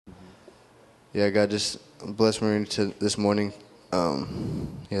Yeah, God just bless Marina this morning.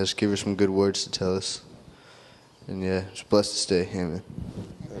 Just give her some good words to tell us. And yeah, just blessed to stay. Amen.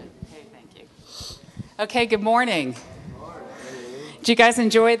 Okay, thank you. Okay, good morning. Did you guys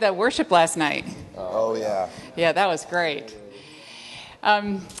enjoy the worship last night? Oh, yeah. Yeah, that was great.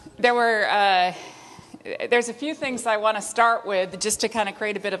 There's a few things I want to start with just to kind of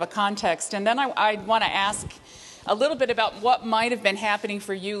create a bit of a context. And then I want to ask a little bit about what might have been happening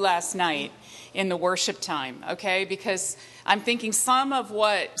for you last night in the worship time, okay? Because I'm thinking some of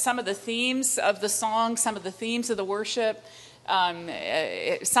the themes of the song, some of the themes of the worship,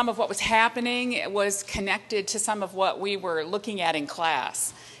 some of what was happening was connected to some of what we were looking at in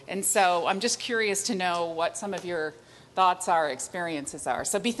class. And so I'm just curious to know what some of your thoughts are, experiences are.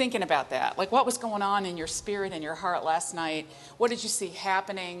 So be thinking about that. Like, what was going on in your spirit and your heart last night? What did you see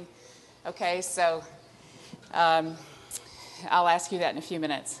happening? Okay, so I'll ask you that in a few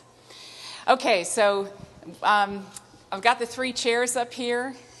minutes. Okay, so I've got the 3 chairs up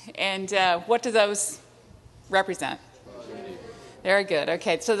here, and what do those represent? Very good.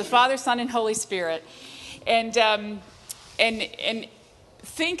 Okay, so the Father, Son, and Holy Spirit. And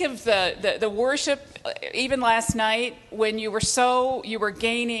think of the worship even last night when you were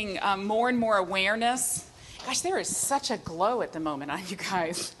gaining more and more awareness. Gosh, there is such a glow at the moment on you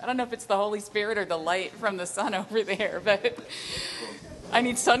guys. I don't know if it's the Holy Spirit or the light from the sun over there, but I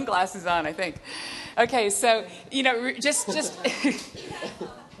need sunglasses on, I think. Okay, so, just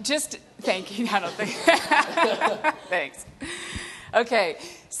thank you. I don't think. Thanks. Okay,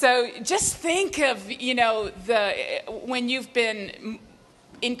 so just think of, when you've been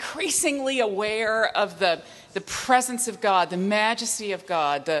increasingly aware of the presence of God, the majesty of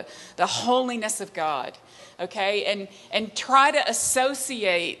God, the holiness of God, okay? And try to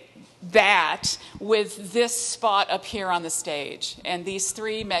associate that with this spot up here on the stage and these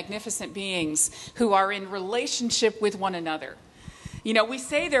 3 magnificent beings who are in relationship with one another. We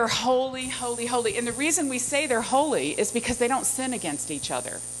say they're holy, holy, holy. And the reason we say they're holy is because they don't sin against each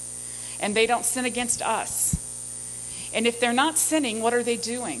other. And they don't sin against us. And if they're not sinning, what are they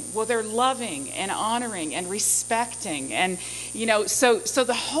doing? Well, they're loving and honoring and respecting. And, so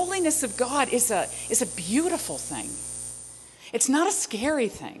the holiness of God is a beautiful thing. It's not a scary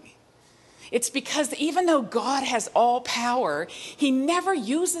thing. It's because even though God has all power, he never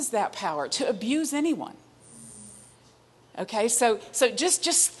uses that power to abuse anyone. Okay, so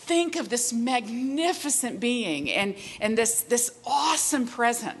just think of this magnificent being and this awesome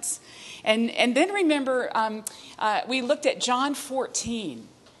presence. And then remember, we looked at John 14.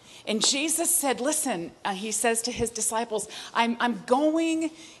 And Jesus said, listen, he says to his disciples, I'm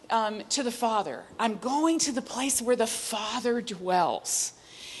going to the Father. I'm going to the place where the Father dwells.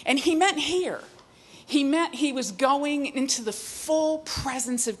 And he meant here. He meant he was going into the full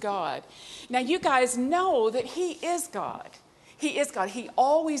presence of God. Now, you guys know that he is God. He is God. He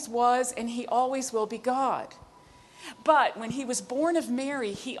always was and he always will be God. But when he was born of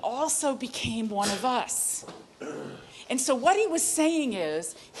Mary, he also became one of us. And so what he was saying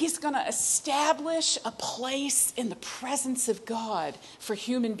is he's going to establish a place in the presence of God for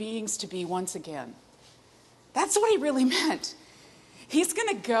human beings to be once again. That's what he really meant. He's going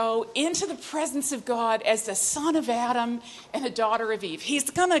to go into the presence of God as the son of Adam and a daughter of Eve. He's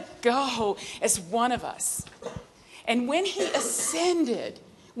going to go as one of us. And when he ascended,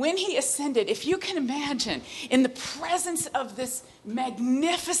 if you can imagine, in the presence of this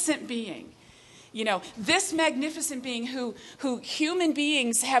magnificent being, this magnificent being who human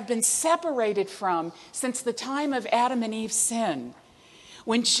beings have been separated from since the time of Adam and Eve's sin,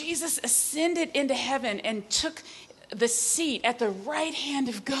 when Jesus ascended into heaven and took the seat at the right hand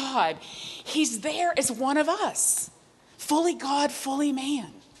of God, he's there as one of us, fully God, fully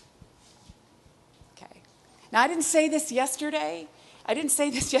man. Okay. Now, I didn't say this yesterday,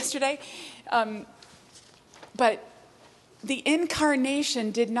 but the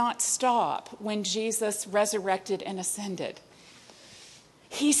incarnation did not stop when Jesus resurrected and ascended.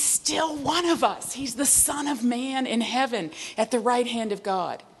 He's still one of us. He's the Son of Man in heaven at the right hand of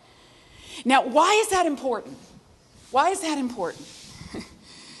God. Now, why is that important? Why is that important?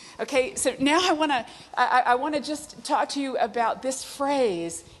 Okay, so now I want to just talk to you about this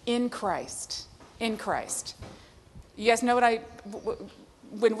phrase, in Christ. In Christ. You guys know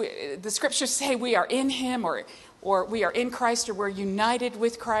when the scriptures say we are in him or we are in Christ or we're united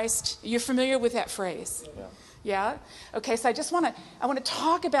with Christ. You're familiar with that phrase? Yeah? Okay, so I want to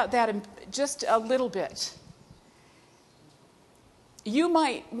talk about that in just a little bit. You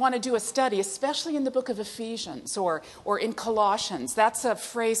might want to do a study, especially in the book of Ephesians or in Colossians. That's a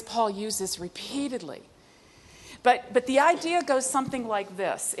phrase Paul uses repeatedly. But the idea goes something like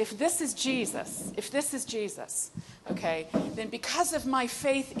this. If this is Jesus, okay, then because of my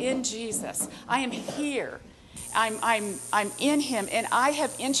faith in Jesus, I am here. I'm in him, and I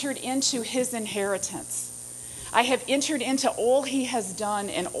have entered into his inheritance. I have entered into all he has done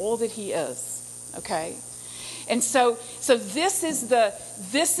and all that he is. Okay? And so this is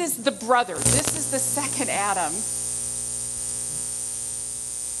the brother. This is the second Adam.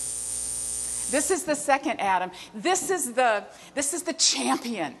 This is the second Adam. This is the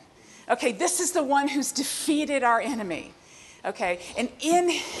champion. Okay, this is the one who's defeated our enemy. Okay, and in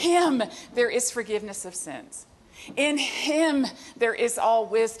him there is forgiveness of sins. In him there is all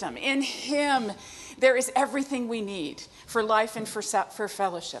wisdom. In him there is everything we need for life and for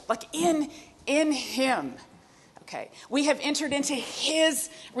fellowship. Like in him. Okay, we have entered into his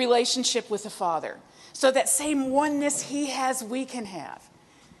relationship with the Father. So that same oneness he has, we can have.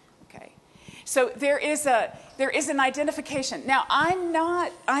 Okay. So there is an identification. Now, I'm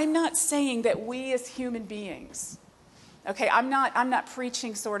not saying that we as human beings, okay, I'm not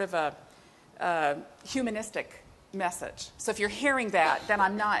preaching sort of a humanistic message. So if you're hearing that, then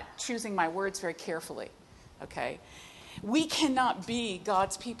I'm not choosing my words very carefully. Okay? We cannot be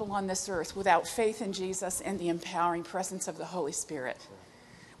God's people on this earth without faith in Jesus and the empowering presence of the Holy Spirit.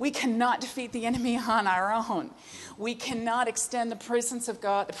 We cannot defeat the enemy on our own. We cannot extend the presence of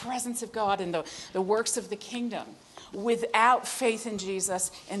God and the works of the kingdom without faith in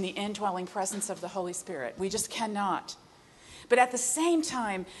Jesus and the indwelling presence of the Holy Spirit. We just cannot. But at the same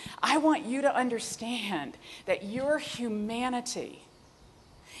time, I want you to understand that your humanity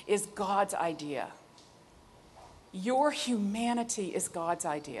is God's idea. Your humanity is God's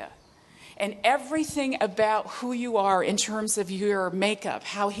idea. And everything about who you are in terms of your makeup,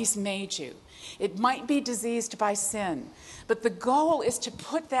 how he's made you, it might be diseased by sin, but the goal is to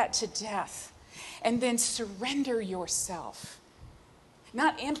put that to death and then surrender yourself.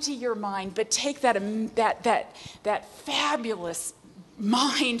 Not empty your mind, but take that fabulous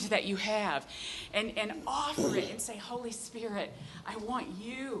mind that you have and offer it and say, Holy Spirit, I want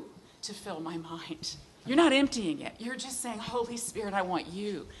you to fill my mind. You're not emptying it. You're just saying, Holy Spirit, I want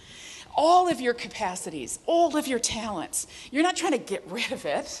you. All of your capacities, all of your talents. You're not trying to get rid of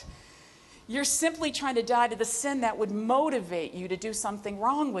it. You're simply trying to die to the sin that would motivate you to do something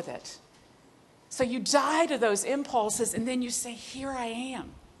wrong with it. So you die to those impulses, and then you say, here I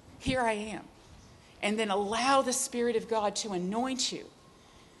am. Here I am. And then allow the Spirit of God to anoint you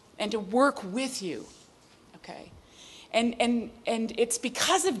and to work with you. Okay? And it's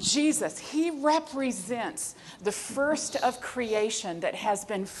because of Jesus. He represents the first of creation that has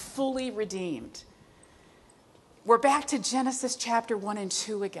been fully redeemed. We're back to Genesis chapter 1 and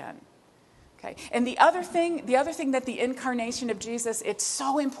 2 again. Okay. And the other thing that the incarnation of Jesus, it's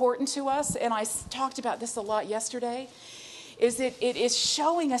so important to us, and I talked about this a lot yesterday, is that it is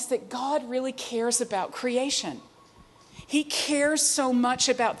showing us that God really cares about creation. He cares so much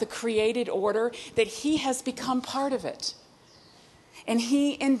about the created order that he has become part of it. And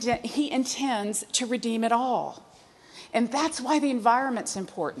he intends to redeem it all. And that's why the environment's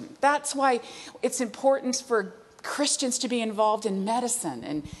important. That's why it's important for Christians to be involved in medicine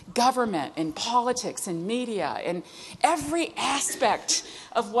and government and politics and media and every aspect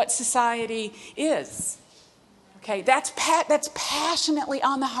of what society is. Okay, that's passionately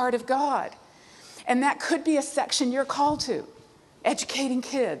on the heart of God. And that could be a section you're called to, educating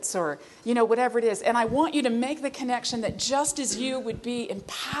kids or, whatever it is. And I want you to make the connection that just as you would be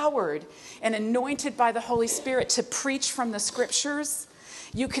empowered and anointed by the Holy Spirit to preach from the scriptures,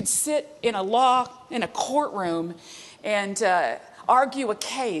 you could sit in a courtroom and argue a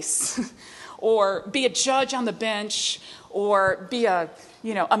case or be a judge on the bench or be a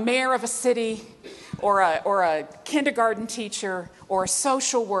mayor of a city or a kindergarten teacher or a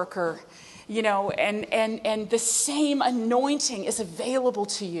social worker. And the same anointing is available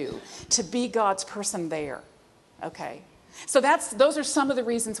to you to be God's person there, okay? So those are some of the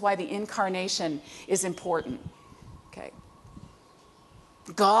reasons why the incarnation is important, okay?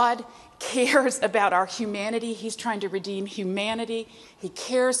 God cares about our humanity. He's trying to redeem humanity. He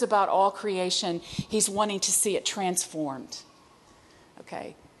cares about all creation. He's wanting to see it transformed,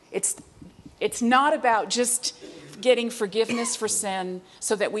 okay? It's not about just getting forgiveness for sin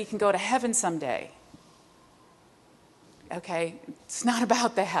so that we can go to heaven someday. Okay? It's not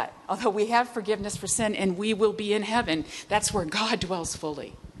about that. Although we have forgiveness for sin and we will be in heaven, that's where God dwells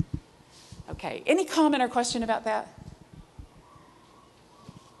fully. Okay. Any comment or question about that?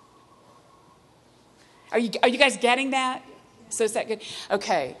 Are you guys getting that? So is that good?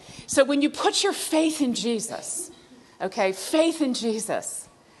 Okay. So when you put your faith in Jesus, okay, faith in Jesus,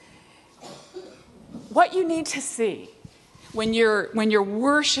 what you need to see when you're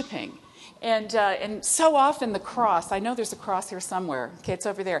worshiping. And so often the cross, I know there's a cross here somewhere. Okay, it's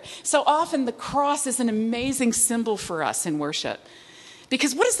over there. So often the cross is an amazing symbol for us in worship.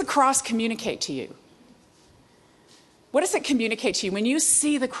 Because what does the cross communicate to you? What does it communicate to you when you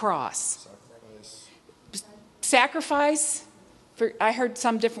see the cross? Sacrifice. I heard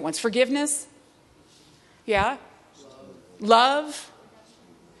some different ones. Forgiveness. Yeah. Love.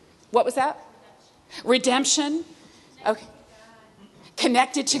 What was that? Redemption. Okay.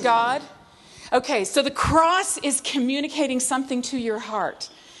 Connected to God. Okay, so the cross is communicating something to your heart.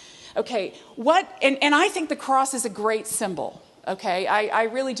 Okay, and I think the cross is a great symbol. Okay, I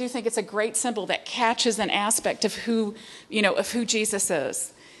really do think it's a great symbol that catches an aspect of who Jesus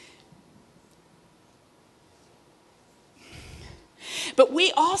is. But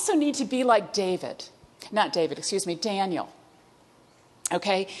we also need to be like Daniel.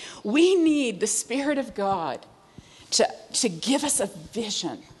 Okay, we need the Spirit of God to give us a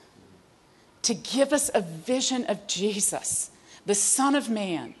vision. To give us a vision of Jesus, the Son of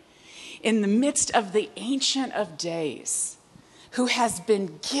Man, in the midst of the Ancient of Days, who has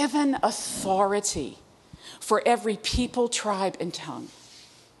been given authority for every people, tribe, and tongue.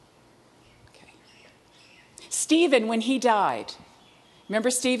 Okay. Stephen, when he died,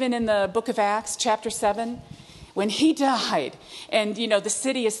 remember Stephen in the book of Acts, chapter 7? When he died, and the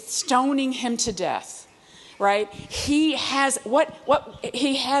city is stoning him to death. Right? He has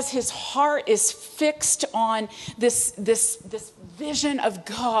his heart is fixed on this vision of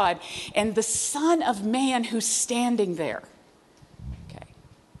God and the Son of Man who's standing there. Okay.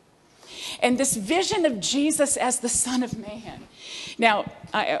 And this vision of Jesus as the Son of Man. Now,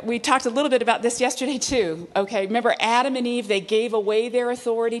 we talked a little bit about this yesterday too. Okay, remember Adam and Eve, they gave away their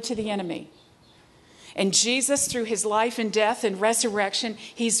authority to the enemy. And Jesus, through his life and death and resurrection,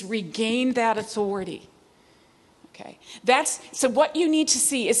 he's regained that authority. Okay. So what you need to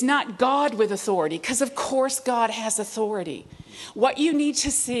see is not God with authority, because of course God has authority. What you need to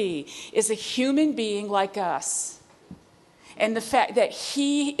see is a human being like us, and the fact that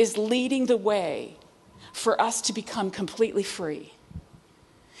he is leading the way for us to become completely free.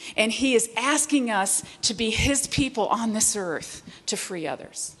 And he is asking us to be his people on this earth to free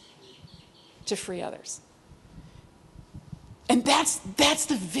others. To free others. And that's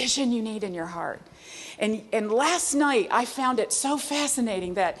the vision you need in your heart. And last night, I found it so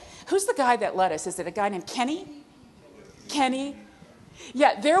fascinating that, who's the guy that led us? Is it a guy named Kenny? Kenny?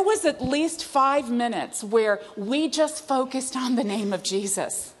 Yeah, there was at least 5 minutes where we just focused on the name of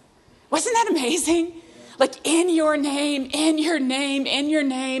Jesus. Wasn't that amazing? Like, in your name, in your name, in your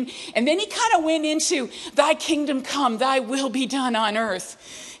name. And then he kind of went into, thy kingdom come, thy will be done on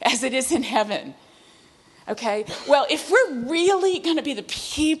earth as it is in heaven. Okay, well, if we're really going to be the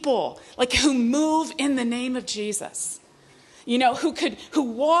people who move in the name of Jesus, who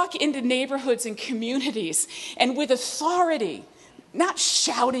walk into neighborhoods and communities and with authority, not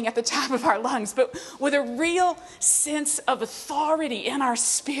shouting at the top of our lungs, but with a real sense of authority in our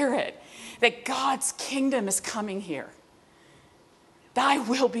spirit that God's kingdom is coming here. Thy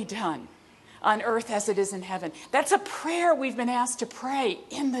will be done on earth as it is in heaven. That's a prayer we've been asked to pray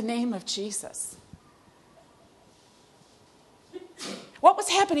in the name of Jesus. What was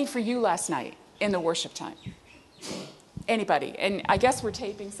happening for you last night in the worship time? Anybody? And I guess we're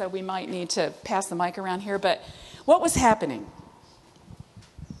taping, so we might need to pass the mic around here, but what was happening?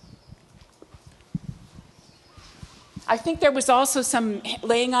 I think there was also some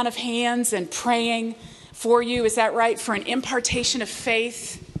laying on of hands and praying for you. Is that right? For an impartation of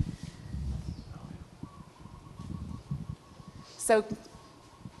faith. So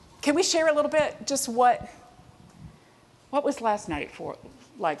can we share a little bit just what was last night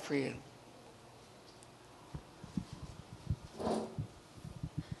like for you?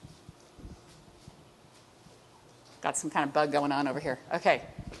 Got some kind of bug going on over here. Okay.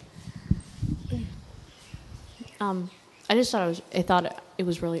 I thought it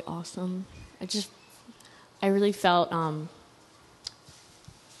was really awesome. I really felt, I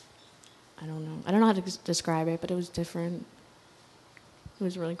don't know how to describe it, but it was different. It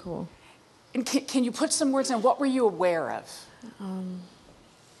was really cool. And can you put some words on what were you aware of?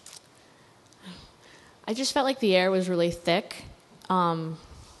 I just felt like the air was really thick. I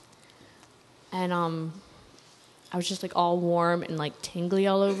was just all warm and tingly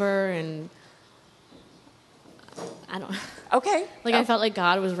all over, and I don't. Okay. I felt like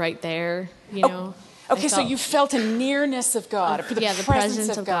God was right there, you know. Okay, so you felt a nearness of God, the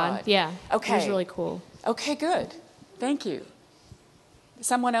presence of God. Yeah. Okay. It was really cool. Okay, good. Thank you.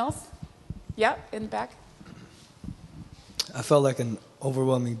 Someone else? Yeah, in the back. I felt like an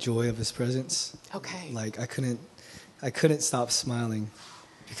overwhelming joy of his presence. Okay. Like I couldn't stop smiling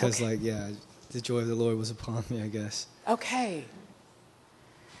because the joy of the Lord was upon me, I guess. Okay.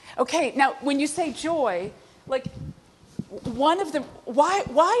 Okay, now when you say joy, like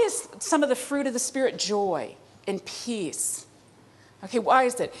why is some of the fruit of the Spirit joy and peace? Okay, why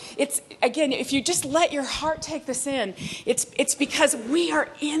is it? It's, again, if you just let your heart take this in, it's because we are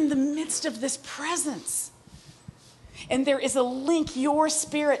in the midst of this presence. And there is a link, your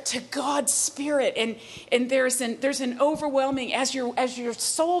spirit to God's spirit. And there's an overwhelming, as your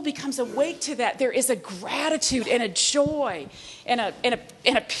soul becomes awake to that, there is a gratitude and a joy and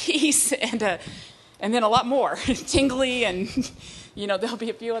a peace and then a lot more. Tingly and, there'll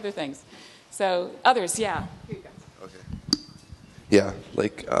be a few other things. So others, yeah. Here you go. Okay. Yeah,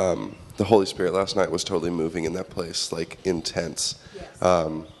 like the Holy Spirit last night was totally moving in that place, like intense.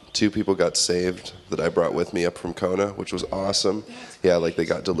 Yes. 2 people got saved that I brought with me up from Kona, which was awesome. Yeah, like they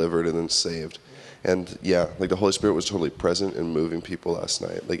got delivered and then saved. And yeah, like the Holy Spirit was totally present and moving people last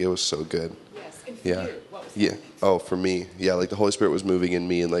night. Like it was so good. Yes. And for Yeah. you, what was Yeah. that? Oh, for me. Yeah, like the Holy Spirit was moving in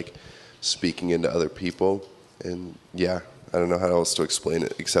me and like speaking into other people. And yeah, I don't know how else to explain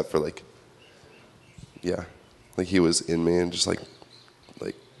it except for like he was in me and just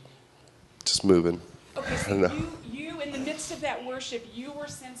just moving. Okay, I so don't know. you in the midst of that worship, you were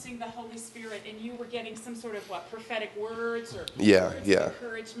sensing the Holy Spirit, and you were getting some sort of prophetic words or words of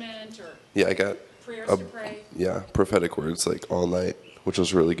encouragement or Yeah, I got prayers to pray. prophetic words like all night, which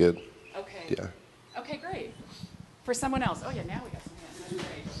was really good. Okay. Yeah. Okay, great. For someone else. Oh yeah, now we got some hands. That's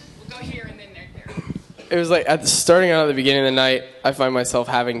great. We'll go here and then there. It was like starting out at the beginning of the night, I find myself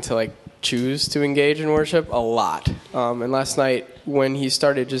having to choose to engage in worship a lot. And last night when he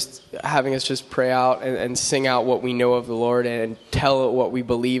started just having us just pray out and sing out what we know of the Lord and tell what we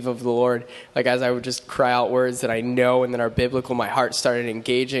believe of the Lord, as I would just cry out words that I know and that are biblical, my heart started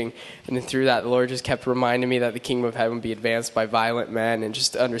engaging. And then through that, the Lord just kept reminding me that the kingdom of heaven be advanced by violent men, and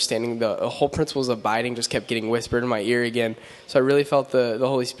just understanding the whole principles of abiding just kept getting whispered in my ear again. So I really felt the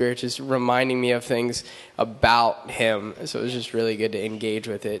Holy Spirit just reminding me of things about him. So it was just really good to engage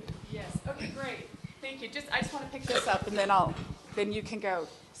with it. Yes. Okay, great. Thank you. I just want to pick this up and then you can go.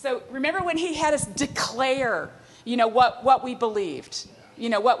 So remember when he had us declare, what we believed.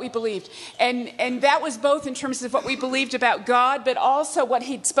 What we believed. And that was both in terms of what we believed about God, but also what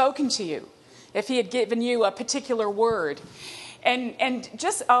he'd spoken to you. If he had given you a particular word. And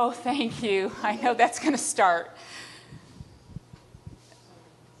just, thank you. I know that's going to start.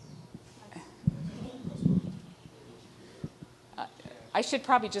 I should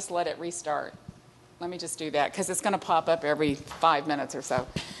probably just let it restart. Let me just do that because it's going to pop up every 5 minutes or so.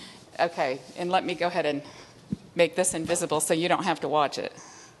 Okay, and let me go ahead and make this invisible so you don't have to watch it.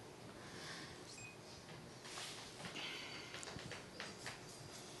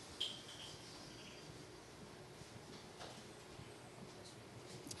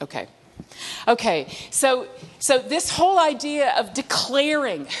 Okay, so this whole idea of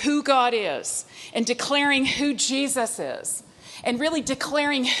declaring who God is and declaring who Jesus is and really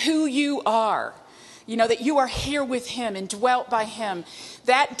declaring who you are, that you are here with him and dwelt by him,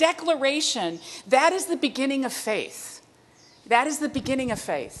 that declaration, that is the beginning of faith. That is the beginning of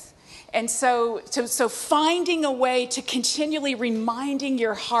faith. And so finding a way to continually remind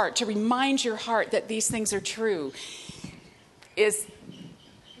your heart that these things are true is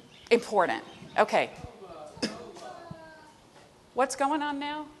important. Okay. What's going on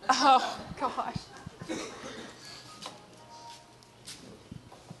now? Oh, gosh.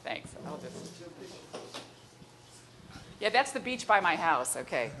 Thanks. Yeah, that's the beach by my house.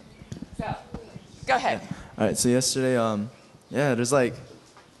 Okay. So, go ahead. Yeah. All right. So yesterday, there's I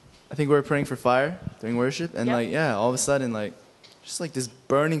think we were praying for fire during worship, and all of a sudden, just this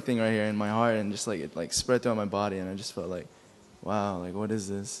burning thing right here in my heart, and just it spread throughout my body, and I just felt wow, what is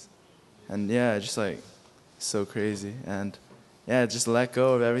this? And just so crazy, and just let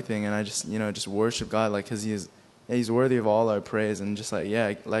go of everything, and I just just worship God because he's worthy of all our praise, and just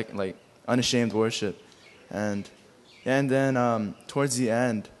unashamed worship, and then towards the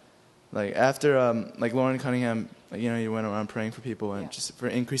end, after Lauren Cunningham, you went around praying for people and just for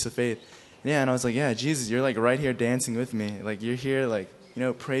increase of faith, and I was Jesus, you're right here dancing with me, you're here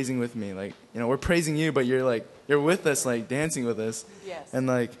praising with me, we're praising you, but you're with us, dancing with us,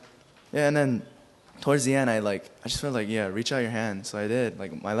 and and then towards the end, I just felt reach out your hand. So I did,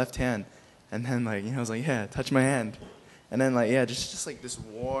 my left hand. And then, I was touch my hand. And then, just this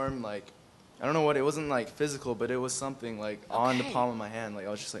warm, I don't know what, it wasn't, physical, but it was something, on the palm of my hand. I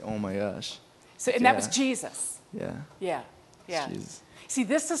was just oh my gosh. So, and that was Jesus. Yeah. Yeah. Jesus. See,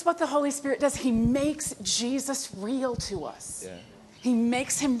 this is what the Holy Spirit does. He makes Jesus real to us. Yeah. He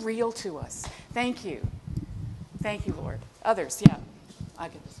makes him real to us. Thank you. Thank you, Lord. Others, yeah. I'll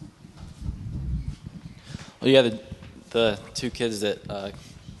get this one. Well, yeah, the two kids that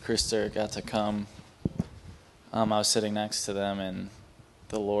Krista got to come, I was sitting next to them, and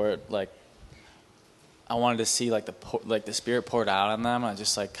the Lord, like, I wanted to see like the Spirit poured out on them. I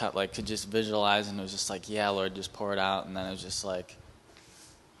just could just visualize, and it was just like, yeah, Lord, just pour it out. And then it was just like,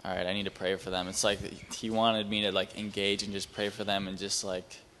 all right, I need to pray for them. It's like He wanted me to like engage and just pray for them, and just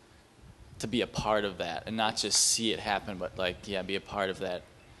like to be a part of that, and not just see it happen, but like, yeah, be a part of that.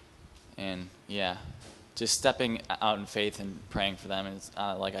 And yeah, just stepping out in faith and praying for them. And it's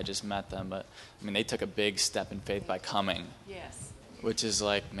like I just met them, but I mean, they took a big step in faith by coming. Yes. Which is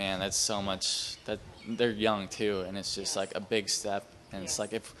like, man, that's so much. That they're young too, and it's just like a big step. And it's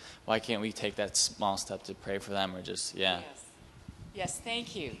like, why can't we take that small step to pray for them, or just Yes,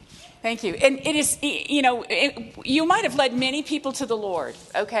 thank you. Thank you. And it is, you might have led many people to the Lord,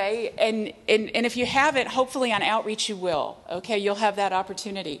 okay? And if you haven't, hopefully on Outreach you will, okay? You'll have that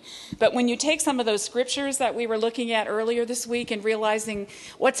opportunity. But when you take some of those scriptures that we were looking at earlier this week and realizing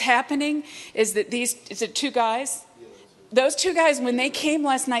what's happening is that is it two guys? Those two guys, when they came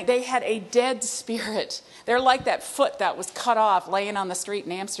last night, they had a dead spirit. They're like that foot that was cut off laying on the street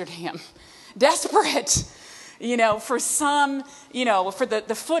in Amsterdam. Desperate. For some, for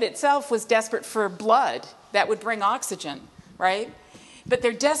the foot itself was desperate for blood that would bring oxygen, right? But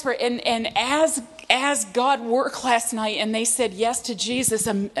they're desperate. And as God worked last night and they said yes to Jesus,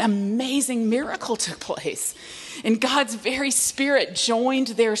 an amazing miracle took place. And God's very Spirit joined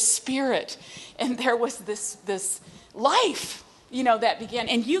their spirit. And there was this life, that began.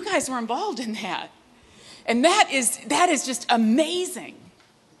 And you guys were involved in that. And that is just amazing.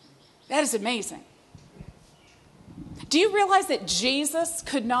 That is amazing. Do you realize that Jesus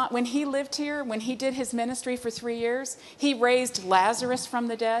could not, when he lived here, when he did his ministry for 3 years, he raised Lazarus from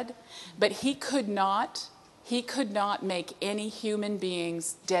the dead, but he could not make any human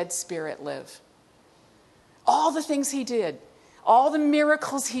being's dead spirit live. All the things he did, all the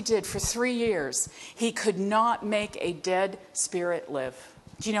miracles he did for 3 years, he could not make a dead spirit live.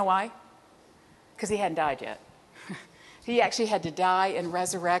 Do you know why? Because he hadn't died yet. He actually had to die and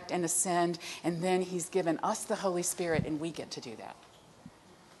resurrect and ascend, and then he's given us the Holy Spirit, and we get to do that.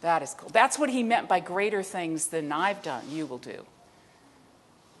 That is cool. That's what he meant by greater things than I've done, you will do.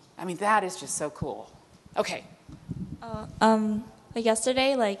 I mean, that is just so cool. Okay.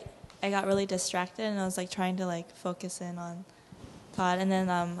 Yesterday, I got really distracted, and I was trying to focus in on God, and then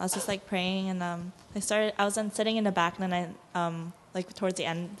I was just praying, and I was sitting in the back, and then I towards the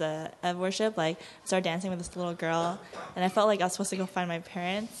end of worship, I started dancing with this little girl, and I felt like I was supposed to go find my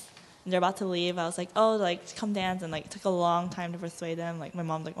parents, and they're about to leave. I was like, oh, come dance, and it took a long time to persuade them. My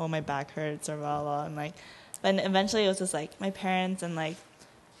mom's like, oh, my back hurts, or blah blah, and but eventually it was just my parents and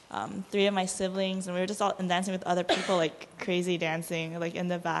 3 of my siblings, and we were just all dancing with other people, crazy dancing, in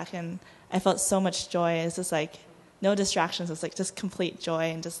the back, and I felt so much joy. It's just no distractions. It's just complete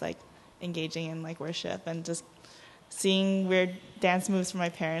joy and just engaging in worship and just seeing weird dance moves from my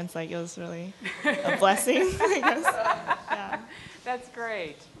parents. It was really a blessing, I guess. Yeah. That's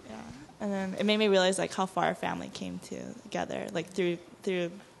great. Yeah. And then it made me realize how far our family came together, through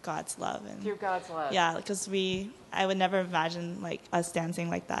God's love. And through God's love. Yeah, because I would never imagine us dancing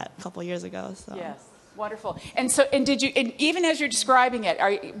like that a couple years ago. So. Yes. Wonderful. And did you, and even as you're describing it,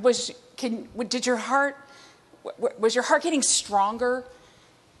 was your heart getting stronger?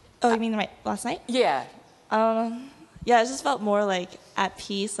 Oh, you mean last night? Yeah. Yeah, I just felt more at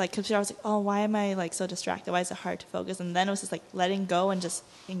peace. Because I was oh, why am I so distracted? Why is it hard to focus? And then it was just letting go and just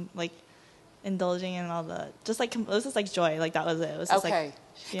indulging in all the it was just joy. That was it. It was just okay.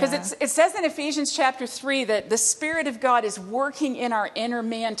 Because it says in Ephesians chapter 3 that the Spirit of God is working in our inner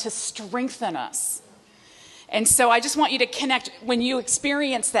man to strengthen us. And so I just want you to connect when you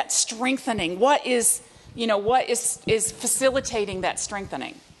experience that strengthening. What is facilitating that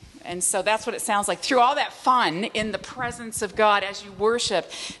strengthening? And so that's what it sounds like. Through all that fun in the presence of God as you worship,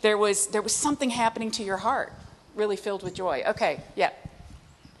 there was something happening to your heart, really filled with joy. Okay, yeah.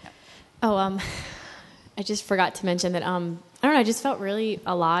 Oh, I just forgot to mention that, I don't know, I just felt really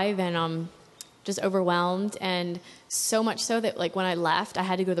alive and just overwhelmed, and so much so that when I left, I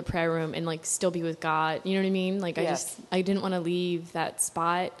had to go to the prayer room and still be with God. You know what I mean? Yes. I didn't want to leave that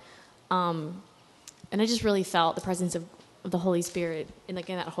spot. And I just really felt the presence of the Holy Spirit in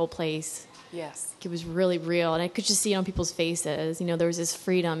that whole place. Yes. It was really real, and I could just see it on people's faces. There was this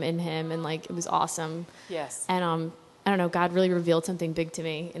freedom in him, and it was awesome. Yes. And I don't know, God really revealed something big to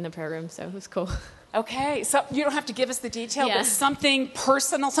me in the prayer room, so it was cool. Okay, so you don't have to give us the detail, Yeah. but something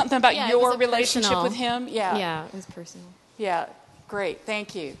personal, something about your relationship personal. with him. Yeah. Yeah, it was personal. Yeah. Great.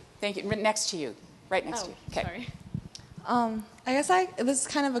 Thank you. Thank you. Next to you. Right next to you. Okay. Sorry. I guess this is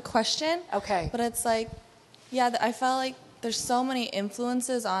kind of a question. Okay. But it's like, yeah, I felt like there's so many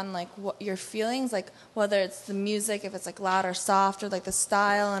influences on like what your feelings, like whether it's the music, if it's like loud or soft, or like the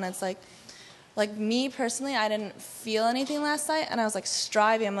style, and it's like me personally, I didn't feel anything last night, and I was like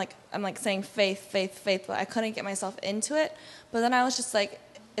striving. I'm like saying faith, faith, faith, but I couldn't get myself into it. But then I was just like,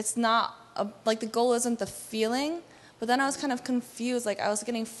 it's not like the goal isn't the feeling. But then I was kind of confused. Like I was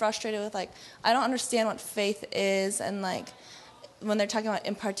getting frustrated with like I don't understand what faith is, and like when they're talking about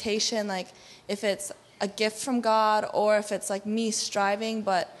impartation, like if it's a gift from God or if it's like me striving.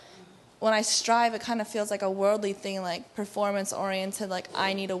 But when I strive, it kind of feels like a worldly thing, like performance oriented, like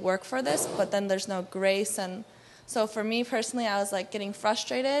I need to work for this, but then there's no grace. And so for me personally, I was like getting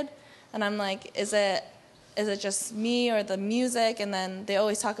frustrated, and I'm like, is it just me or the music? And then they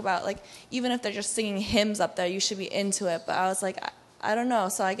always talk about like even if they're just singing hymns up there, you should be into it. But I was like, I don't know.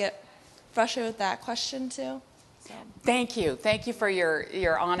 So I get frustrated with that question too. So. Thank you for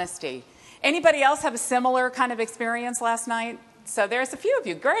your honesty. Anybody else have a similar kind of experience last night? So there's a few of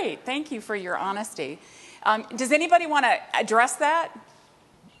you. Great. Thank you for your honesty. Does anybody want to address that?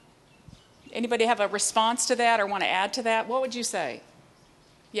 Anybody have a response to that or want to add to that? What would you say?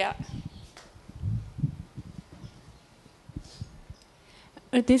 Yeah.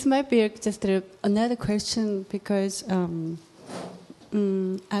 This might be just another question because I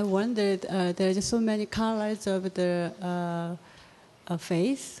wondered, there's so many colors of the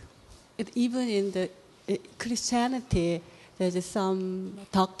faith. Even in the Christianity, there's some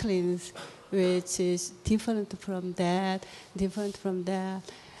doctrines which is different from that.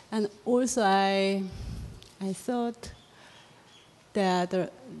 And also I thought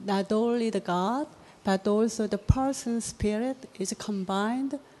that not only the God, but also the person's spirit is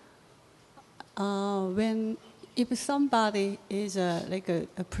combined. If somebody is a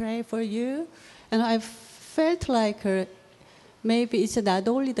pray for you, and I felt like maybe it's not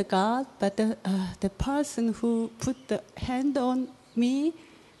only the God, but the person who put the hand on me,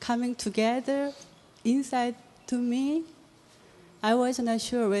 coming together inside to me. I was not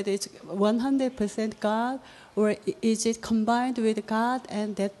sure whether it's 100% God or is it combined with God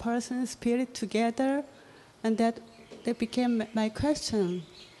and that person's spirit together, and that became my question.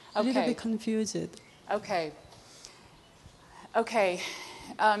 A little bit confused. Okay.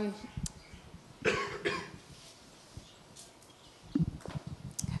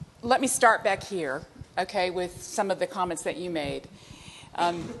 Let me start back here, with some of the comments that you made.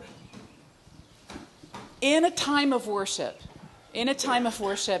 In a time of worship,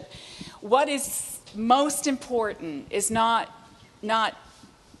 what is most important is not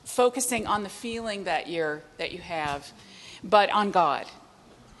focusing on the feeling that you have, but on God.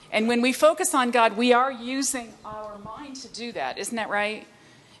 And when we focus on God, we are using our mind to do that. Isn't that right?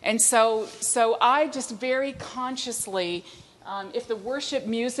 And so I just very consciously, if the worship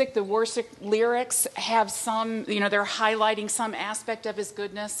music, the worship lyrics have some, they're highlighting some aspect of his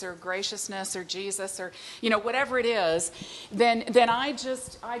goodness or graciousness or Jesus or, whatever it is, then I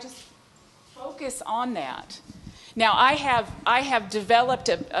just focus on that. Now, I have developed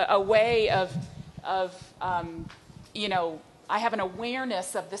a way of I have an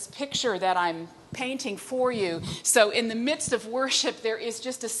awareness of this picture that I'm painting for you. So in the midst of worship, there is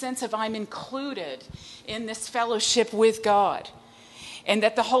just a sense of I'm included in this fellowship with God and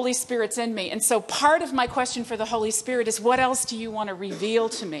that the Holy Spirit's in me. And so part of my question for the Holy Spirit is, what else do you want to reveal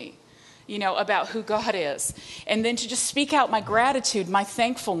to me, about who God is? And then to just speak out my gratitude, my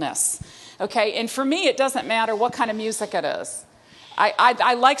thankfulness. Okay, and for me, it doesn't matter what kind of music it is.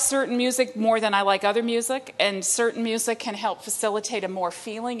 I like certain music more than I like other music, and certain music can help facilitate a more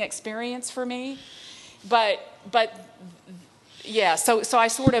feeling experience for me. But yeah, so I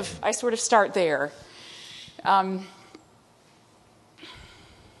sort of start there.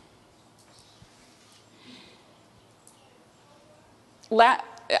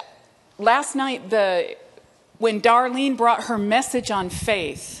 Last night, when Darlene brought her message on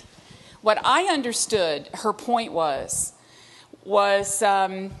faith, what I understood her point was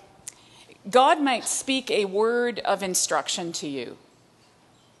God might speak a word of instruction to you.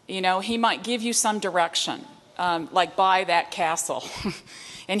 He might give you some direction, like buy that castle.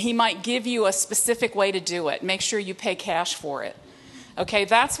 And he might give you a specific way to do it. Make sure you pay cash for it. Okay,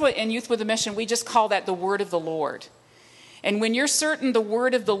 that's what in Youth with a Mission, we just call that the word of the Lord. And when you're certain the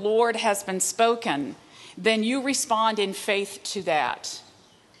word of the Lord has been spoken, then you respond in faith to that.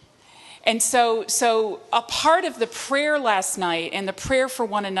 And so a part of the prayer last night and the prayer for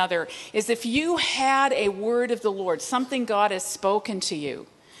one another is if you had a word of the Lord, something God has spoken to you,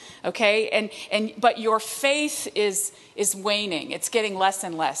 Okay, but your faith is waning. It's getting less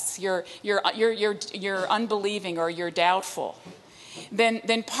and less. You're unbelieving, or you're doubtful.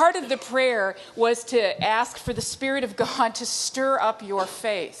 Then part of the prayer was to ask for the Spirit of God to stir up your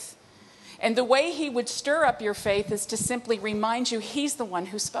faith. And the way he would stir up your faith is to simply remind you he's the one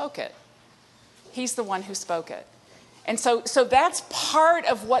who spoke it. He's the one who spoke it. And so that's part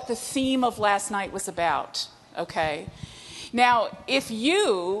of what the theme of last night was about, okay? Now, if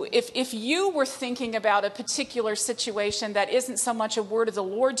you were thinking about a particular situation that isn't so much a word of the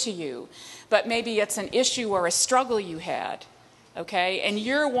Lord to you, but maybe it's an issue or a struggle you had, okay, and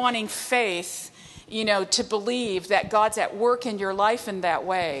you're wanting faith, to believe that God's at work in your life in that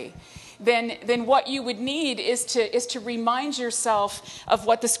way, then what you would need is to remind yourself of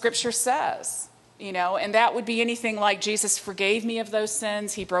what the Scripture says. And that would be anything like Jesus forgave me of those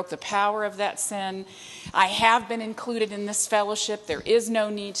sins. He broke the power of that sin. I have been included in this fellowship. There is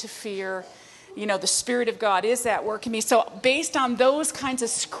no need to fear. The Spirit of God is at work in me. So based on those kinds of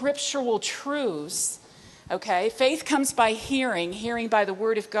scriptural truths, okay, faith comes by hearing, hearing by the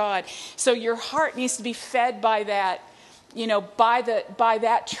Word of God. So your heart needs to be fed by that, by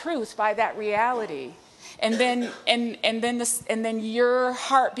that truth, by that reality. And then your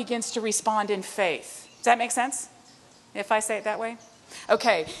heart begins to respond in faith. Does that make sense? If I say it that way?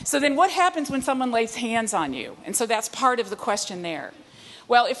 Okay, so then what happens when someone lays hands on you? And so that's part of the question there.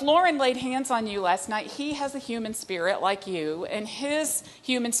 Well, if Lauren laid hands on you last night, he has a human spirit like you, and his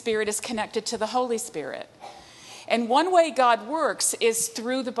human spirit is connected to the Holy Spirit. And one way God works is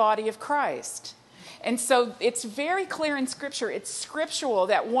through the body of Christ. And so it's very clear in Scripture, it's scriptural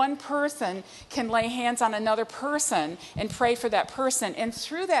that one person can lay hands on another person and pray for that person. And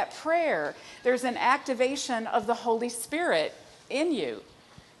through that prayer, there's an activation of the Holy Spirit in you.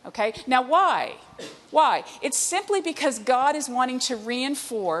 Okay? Now why? Why? It's simply because God is wanting to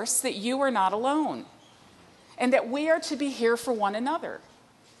reinforce that you are not alone and that we are to be here for one another.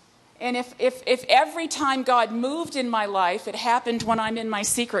 And if every time God moved in my life, it happened when I'm in my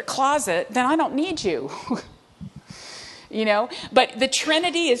secret closet, then I don't need you. But the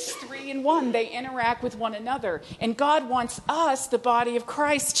Trinity is 3 in 1. They interact with one another. And God wants us, the body of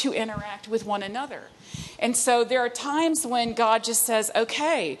Christ, to interact with one another. And so there are times when God just says,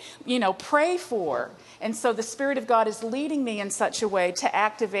 okay, pray for. And so the Spirit of God is leading me in such a way to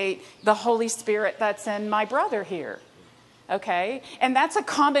activate the Holy Spirit that's in my brother here. Okay, and that's a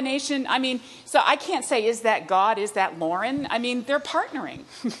combination. So I can't say, is that God, is that Lauren? They're partnering.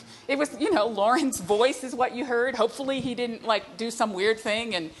 It was, Lauren's voice is what you heard. Hopefully he didn't do some weird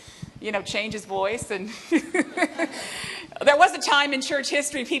thing and, change his voice. And there was a time in church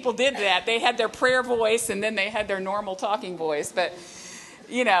history people did that. They had their prayer voice and then they had their normal talking voice. But,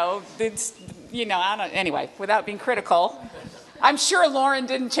 anyway, without being critical, I'm sure Lauren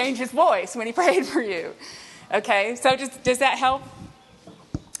didn't change his voice when he prayed for you. Okay, so does that help?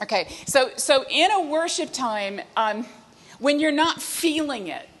 Okay, so in a worship time, when you're not feeling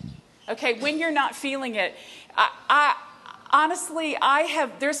it, I honestly,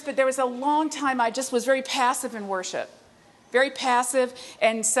 there was a long time I just was very passive in worship. Very passive,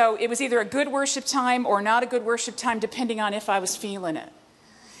 and so it was either a good worship time or not a good worship time, depending on if I was feeling it.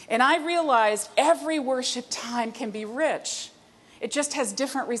 And I realized every worship time can be rich. It just has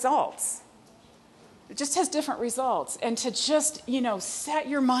different results. It just has different results. And to just, set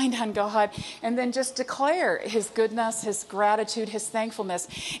your mind on God and then just declare his goodness, his gratitude, his thankfulness.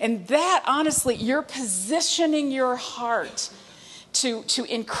 And that, honestly, you're positioning your heart to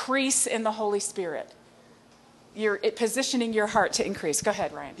increase in the Holy Spirit. You're positioning your heart to increase. Go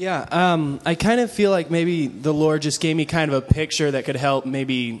ahead, Ryan. Yeah, I kind of feel like maybe the Lord just gave me kind of a picture that could help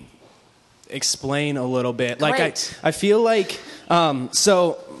maybe explain a little bit. Great. I feel like,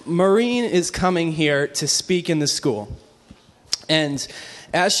 so Maureen is coming here to speak in the school. And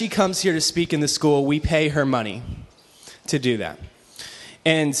as she comes here to speak in the school, we pay her money to do that.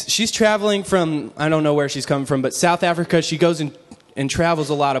 And she's traveling from, I don't know where she's coming from, but South Africa. She goes and travels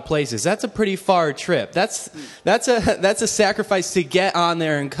a lot of places. That's a pretty far trip. That's a sacrifice to get on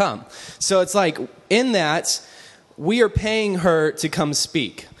there and come. So it's like, in that, we are paying her to come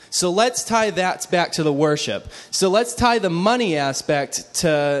speak. So let's tie that back to the worship. So let's tie the money aspect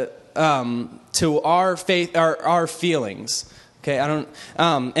to our faith, our feelings. Okay,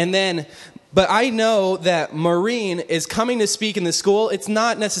 but I know that Maureen is coming to speak in the school. It's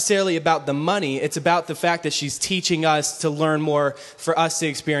not necessarily about the money. It's about the fact that she's teaching us to learn more, for us to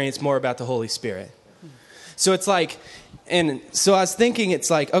experience more about the Holy Spirit. So it's like, and so I was thinking, it's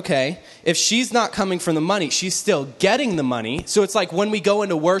like, okay, if she's not coming from the money, she's still getting the money. So it's like when we go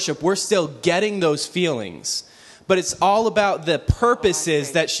into worship, we're still getting those feelings. but it's all about the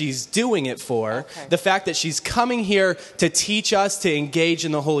purposes that she's doing it for. Okay. The fact that she's coming here to teach us to engage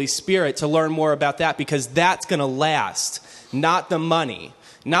in the Holy Spirit, to learn more about that, because that's going to last, not the money,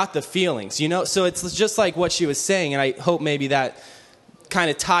 not the feelings, you know? So it's just like what she was saying, and I hope maybe that kind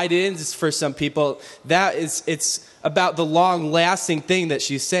of tied in for some people. It's about the long-lasting thing that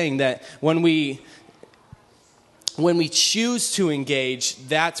she's saying, that when we choose to engage,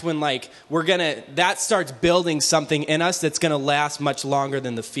 that's when that starts building something in us that's going to last much longer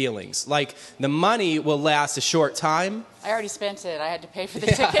than the feelings. Like the money will last a short time. I already spent it. I had to pay for the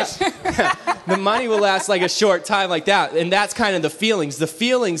ticket. The money will last like a short time like that. And that's kind of the feelings. The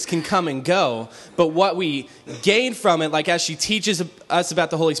feelings can come and go. But what we gain from it, like as she teaches us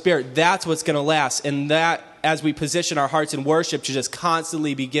about the Holy Spirit, that's what's going to last. And that, as we position our hearts in worship to just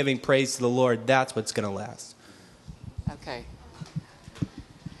constantly be giving praise to the Lord, that's what's going to last. Okay.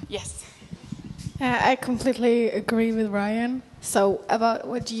 Yes. I completely agree with Ryan. So about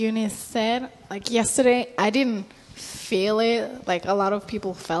what Eunice said, like yesterday, I didn't feel it like a lot of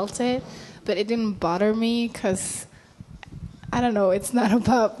people felt it, but it didn't bother me because, I don't know, it's not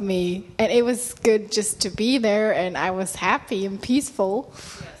about me. And it was good just to be there, and I was happy and peaceful,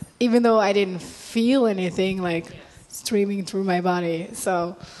 even though I didn't feel anything like streaming through my body.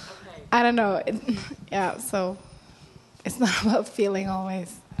 So, I don't know. So it's not about feeling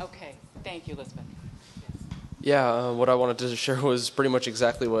always. Okay. Thank you, Elizabeth. Yeah, what I wanted to share was pretty much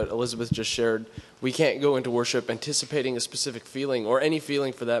exactly what Elizabeth just shared. We can't go into worship anticipating a specific feeling, or any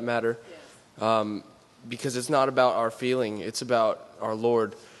feeling for that matter, because it's not about our feeling, it's about our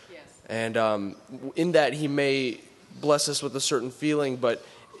Lord. Yes. And in that, He may bless us with a certain feeling, but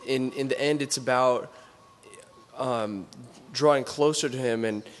in the end, it's about drawing closer to Him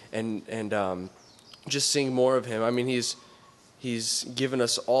and just seeing more of Him. I mean, He's given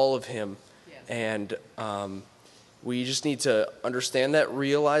us all of Him, and we just need to understand that,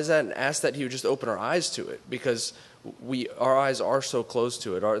 realize that, and ask that He would just open our eyes to it, because our eyes are so close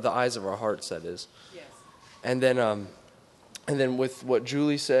to it, the eyes of our hearts, that is. Yes. And then with what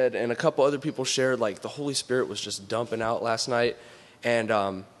Julie said and a couple other people shared, like the Holy Spirit was just dumping out last night,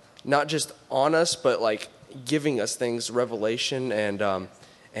 and not just on us, but like giving us things, revelation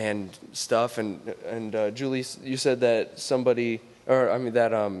and stuff. And Julie, you said that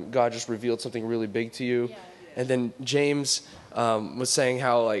that God just revealed something really big to you. Yeah. And then James was saying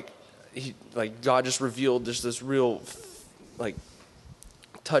how God just revealed this real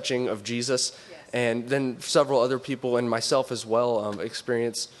touching of Jesus. Yes. And then several other people and myself as well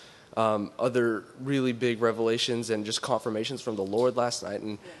experienced other really big revelations and just confirmations from the Lord last night.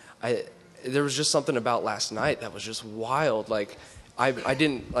 And yes. There was just something about last night that was just wild. Like I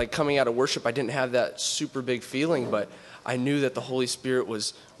didn't, like, coming out of worship, I didn't have that super big feeling, but I knew that the Holy Spirit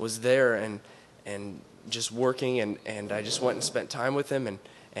was there and just working, and I just went and spent time with Him,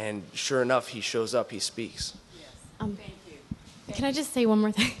 and sure enough, He shows up, He speaks. Yes. Thank you. Can I just say one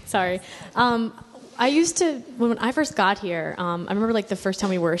more thing? Sorry. I used to, when I first got here, I remember the first time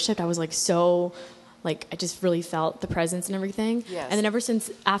we worshiped, I was I just really felt the presence and everything. Yes. And then ever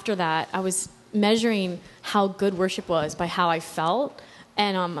since after that, I was measuring how good worship was by how I felt.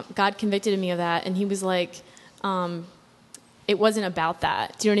 And God convicted me of that, and He was like, it wasn't about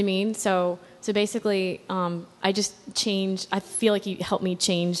that. Do you know what I mean? So basically, I just changed. I feel like He helped me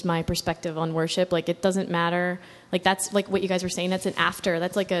change my perspective on worship. Like, it doesn't matter. Like, that's like what you guys were saying. That's an after.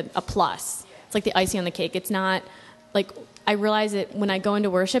 That's like a plus. It's like the icing on the cake. It's not like, I realize that when I go into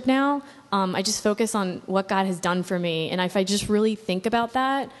worship now, I just focus on what God has done for me. And if I just really think about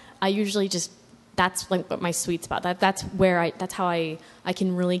that, I usually just, that's like what my sweet spot. That's how I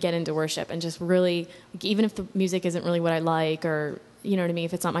can really get into worship and just really, like, even if the music isn't really what I like, or, you know what I mean,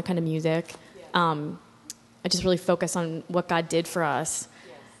 if it's not my kind of music, I just really focus on what God did for us,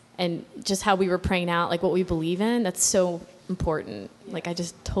 and just how we were praying out, like what we believe in. That's so important. Like, I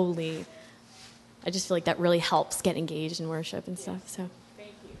just feel like that really helps get engaged in worship and stuff. So.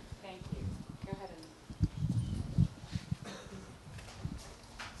 Thank you. Go ahead.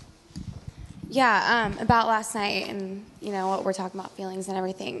 Yeah, about last night, and what we're talking about, feelings and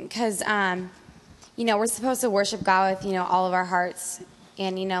everything, because we're supposed to worship God with all of our hearts,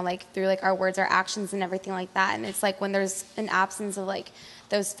 and through our words, our actions, and everything like that. And it's like when there's an absence of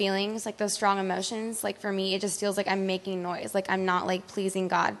those feelings, those strong emotions, for me, it just feels like I'm making noise, like I'm not pleasing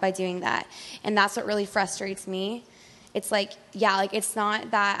God by doing that. And that's what really frustrates me. It's it's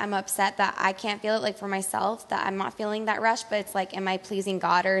not that I'm upset that I can't feel it, for myself, that I'm not feeling that rush, but it's am I pleasing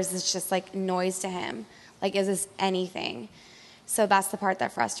God, or is this just noise to Him? Is this anything? So that's the part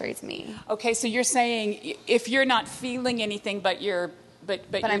that frustrates me. Okay, so you're saying if you're not feeling anything, but you're but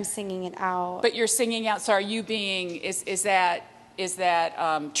I'm singing it out. But you're singing out. So are you being? Is that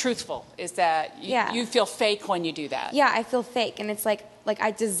truthful? Is that you feel fake when you do that? Yeah, I feel fake, and it's like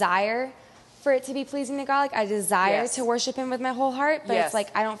I desire for it to be pleasing to God. Like I desire to worship Him with my whole heart, but it's like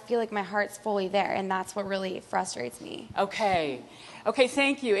I don't feel like my heart's fully there, and that's what really frustrates me. Okay,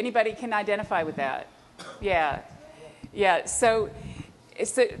 thank you. Anybody can identify with that? Yeah. So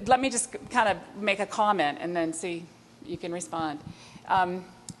let me just kind of make a comment, and then see you can respond. I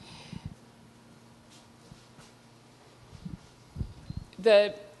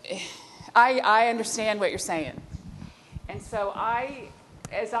understand what you're saying, and so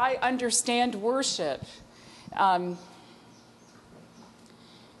as I understand worship, and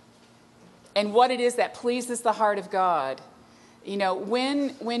what it is that pleases the heart of God,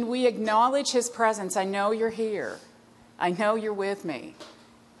 when we acknowledge His presence, I know you're here, I know you're with me,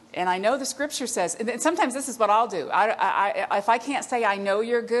 and I know the Scripture says. And sometimes this is what I'll do. If I can't say I know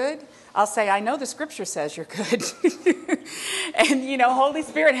you're good, I'll say I know the Scripture says you're good, and Holy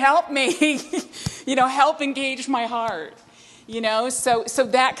Spirit, help me, help engage my heart. So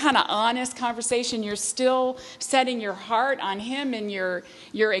that kind of honest conversation, you're still setting your heart on Him, and you're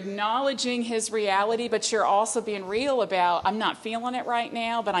acknowledging His reality, but you're also being real about, I'm not feeling it right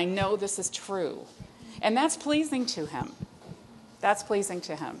now, but I know this is true. And that's pleasing to Him. That's pleasing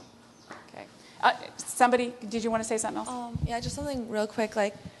to Him. Okay. Somebody, did you want to say something else? Yeah, just something real quick,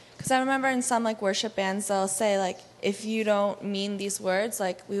 because I remember in some worship bands, they'll say if you don't mean these words,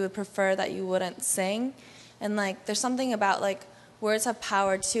 we would prefer that you wouldn't sing. And there's something about words have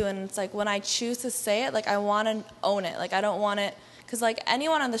power too, and it's when I choose to say it, I want to own it. I don't want it, because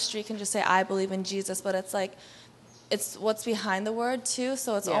anyone on the street can just say I believe in Jesus, but it's what's behind the word too.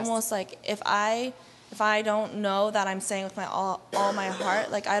 So it's almost if I don't know that I'm saying with my all my heart,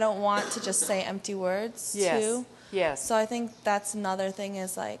 I don't want to just say empty words too. Yes. So I think that's another thing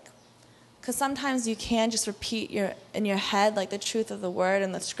is because sometimes you can just repeat in your head the truth of the word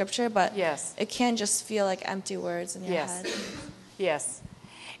and the Scripture, but it can just feel like empty words in your head. Yes,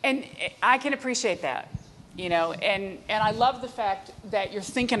 and I can appreciate that, and I love the fact that you're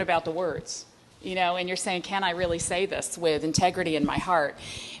thinking about the words, and you're saying, can I really say this with integrity in my heart?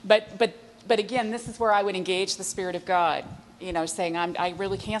 But again, this is where I would engage the Spirit of God, saying I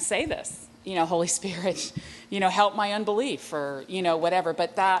really can't say this, Holy Spirit, help my unbelief, or whatever.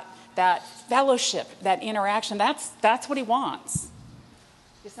 But that fellowship, that interaction, that's what He wants.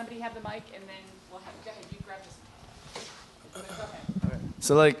 Does somebody have the mic? And then we'll have, go ahead, you grab this. Go ahead.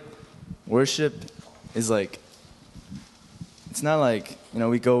 So worship is it's not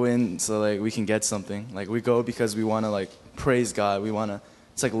we go in so we can get something. We go because we want to praise God. We want to,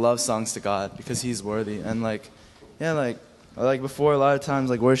 it's love songs to God because He's worthy. And before, a lot of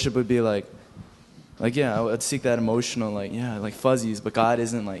times worship would be I would seek that emotional, fuzzies, but God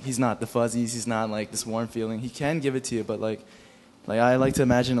isn't He's not the fuzzies. He's not this warm feeling. He can give it to you, but I like to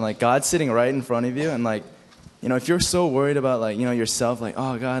imagine God sitting right in front of you, and if you're so worried about yourself,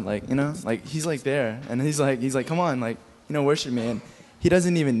 oh God, He's there, and He's like, come on, worship me, and He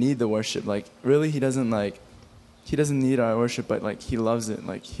doesn't even need the worship. Really, He doesn't need our worship, but He loves it.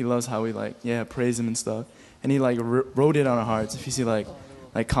 He loves how we praise Him and stuff, and He wrote it on our hearts. If you see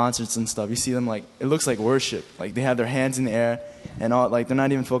concerts and stuff, you see them it looks like worship. They have their hands in the air and all, they're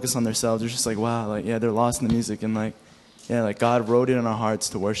not even focused on themselves. They're just wow, they're lost in the music, and God wrote it in our hearts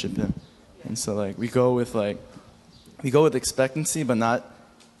to worship Him. And so we go with expectancy, but not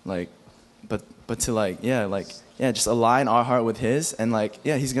but to just align our heart with His, and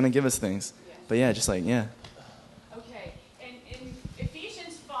He's gonna give us things. But just Okay, and in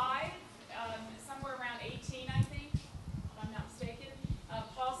Ephesians 5, somewhere around 18, I think, if I'm not mistaken,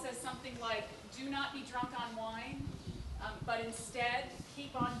 Paul says something like, do not be drunk on wine, but instead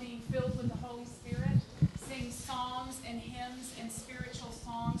keep on being filled with the Holy Spirit, sing psalms and hymns and spiritual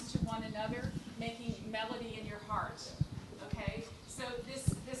songs to one another, making melody in your heart. Okay, so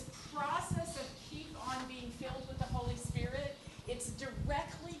this process of keep on being filled with the Holy Spirit, it's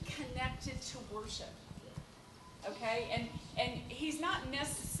directly connected to worship. Okay, and He's not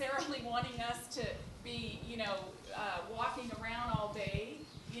necessarily wanting us to be, walking around all day,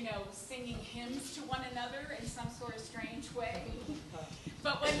 singing hymns to one another in some sort of strange way.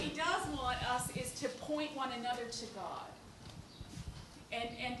 But what He does want us is to point one another to God.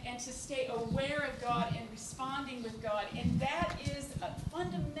 And to stay aware of God and responding with God. And that is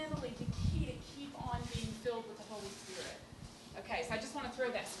fundamentally the key to keep on being filled with the Holy Spirit. Okay, so I just want to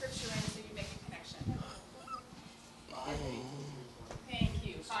throw that scripture in so you make a connection. Thank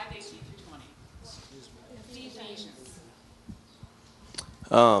you. 5:18-20. Ephesians.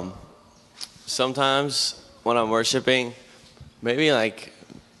 Sometimes when I'm worshiping, maybe like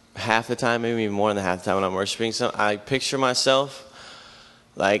half the time, maybe even more than half the time when I'm worshiping, so I picture myself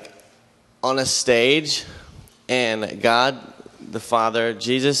like on a stage, and God, the Father,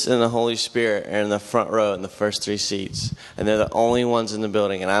 Jesus, and the Holy Spirit are in the front row in the first 3 seats, and they're the only ones in the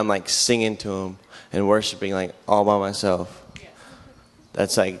building, and I'm like singing to them and worshiping like all by myself.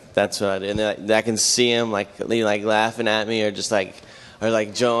 That's what I do, and I can see them like laughing at me, or just like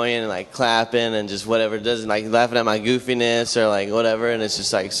joining and like clapping and just whatever it does, and like laughing at my goofiness or like whatever, and it's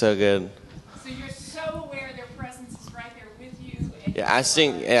just like so good. So you're so aware their presence is right there with you. And Yeah, I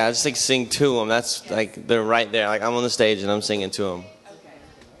sing. Yeah, I just like sing to them. That's like they're right there. Like I'm on the stage and I'm singing to them. Okay,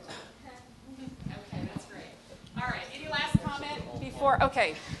 that's great. All right, any last comment before?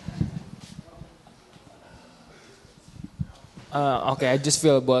 Okay. Okay, I just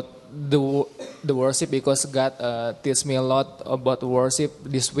feel about the worship because God teach me a lot about worship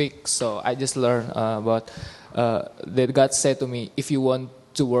this week. So I just learned about that God said to me, if you want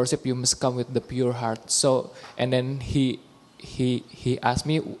to worship, you must come with the pure heart. So and then he asked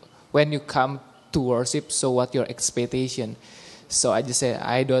me, when you come to worship, so what your expectation? So I just said,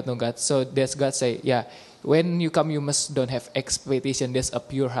 I don't know, God. So that's God say, yeah, when you come, you must don't have expectation. There's a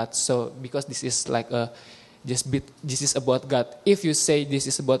pure heart. So because this is like a this is about God. If you say this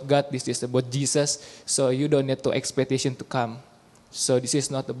is about God, this is about Jesus, so you don't need to expectation to come. So this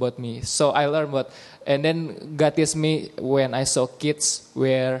is not about me. So I learned about, and then God teach me when I saw kids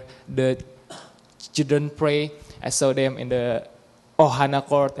where the children pray. I saw them in the Ohana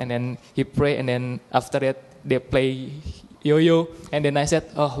court, and then he pray, and then after that they play yo-yo, and then I said,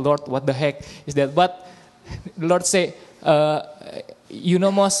 oh Lord, what the heck is that? But the Lord say, you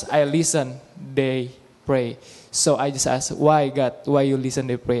know, most I listen, they pray. So I just asked, why God, why you listen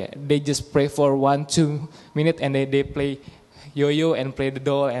they pray? They just pray for 1-2 minutes, and they play yo-yo and play the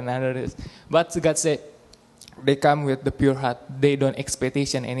doll and others. But God said, they come with the pure heart. They don't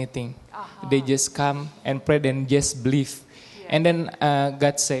expectation anything. They just come and pray and just believe. Yeah. And then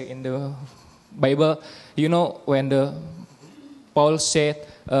God say in the Bible, you know, when Paul said,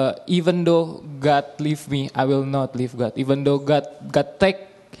 even though God leave me, I will not leave God. Even though God take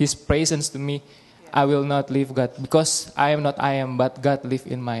His presence to me, I will not leave God, because I am not I am, but God live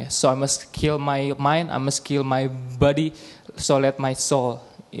in my. So I must kill my mind, I must kill my body, so that my soul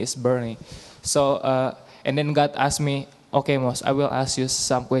is burning. So and then God asked me, okay, Mos, I will ask you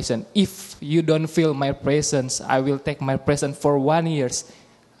some question. If you don't feel my presence, I will take my presence for 1 year.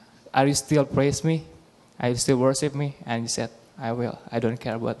 Are you still praise me? Are you still worship me? And he said, I will. I don't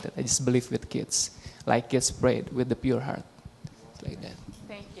care about that. I just believe with kids, like kids prayed with the pure heart, like that.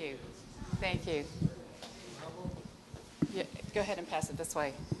 Thank you. Thank you. Yeah, go ahead and pass it this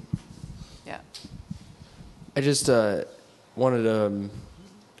way. Yeah. I just wanted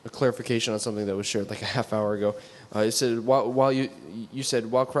a clarification on something that was shared like a half hour ago. It said while you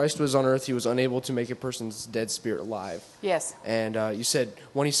said while Christ was on earth, he was unable to make a person's dead spirit alive. Yes. And you said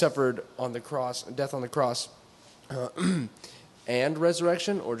when he suffered on the cross, death on the cross, and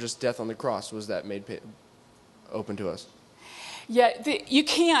resurrection, or just death on the cross, was that made open to us? Yeah, you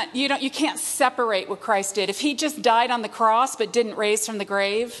can't separate what Christ did. If he just died on the cross but didn't raise from the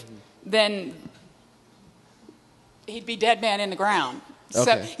grave, then he'd be dead man in the ground.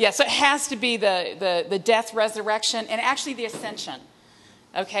 Okay. So it has to be the death, resurrection, and actually the ascension.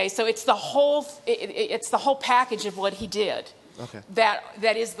 Okay, so it's the whole package of what he did. Okay.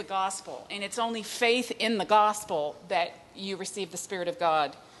 That is the gospel, and it's only faith in the gospel that you receive the Spirit of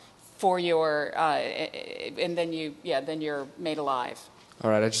God for your, and then you're made alive.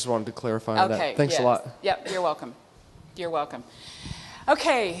 All right, I just wanted to clarify Okay. that. Thanks a lot. Yep, you're welcome. You're welcome.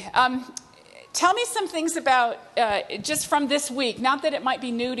 Okay, tell me some things about, just from this week, not that it might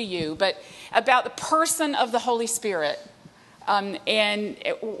be new to you, but about the person of the Holy Spirit, and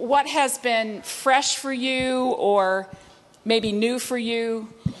what has been fresh for you, or maybe new for you,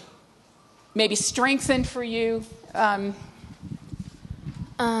 maybe strengthened for you.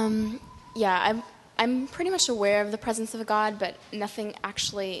 Yeah, I'm pretty much aware of the presence of God, but nothing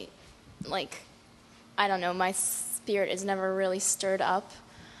actually, like, I don't know, my spirit is never really stirred up.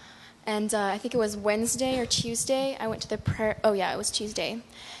 And I think it was Wednesday or Tuesday, I went to the prayer, it was Tuesday.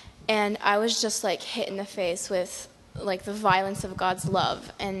 And I was just like hit in the face with like the violence of God's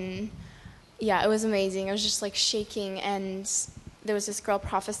love. And yeah, it was amazing. I was just like shaking, and there was this girl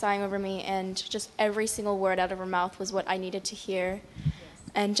prophesying over me, and just every single word out of her mouth was what I needed to hear.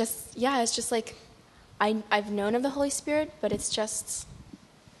 And just, it's just like, I've known of the Holy Spirit, but it's just,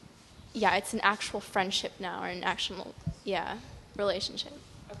 it's an actual friendship now, or an actual, relationship.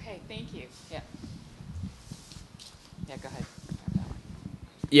 Okay, thank you. Yeah. Yeah, go ahead.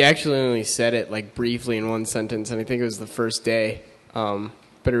 You actually only said it like briefly in one sentence, and I think it was the first day.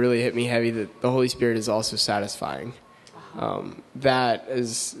 But it really hit me heavy that the Holy Spirit is also satisfying. That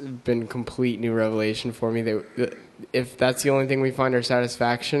has been complete new revelation for me. That if that's the only thing we find our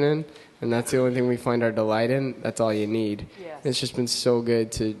satisfaction in, and that's the only thing we find our delight in, that's all you need. Yes. It's just been so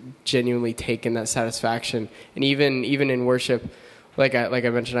good to genuinely take in that satisfaction. And even in worship, like I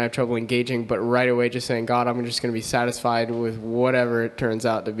mentioned, I have trouble engaging, but right away just saying, God, I'm just going to be satisfied with whatever it turns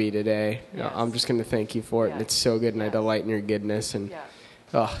out to be today. Yes. I'm just going to thank you for it. Yes. And it's so good, and I delight in your goodness. And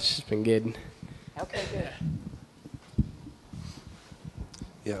it's just been good. Okay, good.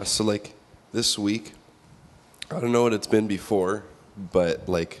 Yeah, so like this week, I don't know what it's been before, but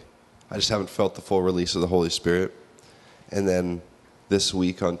like I just haven't felt the full release of the Holy Spirit. And then this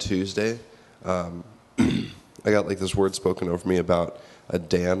week on Tuesday, I got like this word spoken over me about a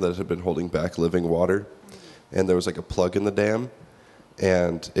dam that had been holding back living water. And there was like a plug in the dam,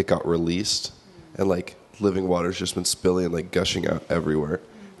 and it got released. And like living water's just been spilling and like gushing out everywhere.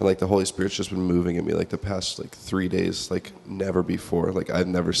 And like the Holy Spirit's just been moving at me like the past like 3 days, like never before. Like I've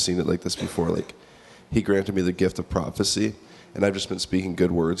never seen it like this before. Like he granted me the gift of prophecy, and I've just been speaking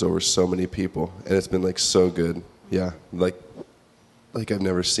good words over so many people, and it's been like so good. Yeah, like I've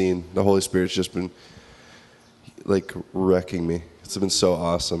never seen. The Holy Spirit's just been like wrecking me. It's been so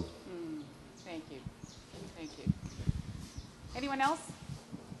awesome. Thank you. Thank you. Anyone else?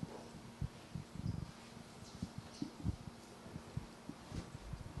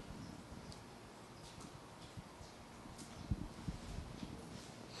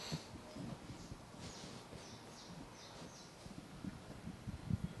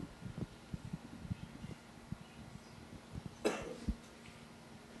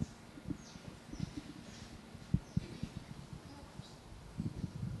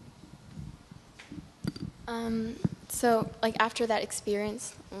 So like after that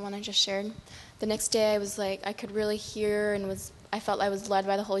experience, the one I just shared, the next day I was like, I could really hear and I felt I was led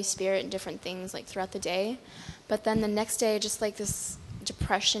by the Holy Spirit in different things like throughout the day. But then the next day, just like this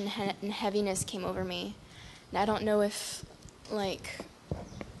depression and heaviness came over me. And I don't know if like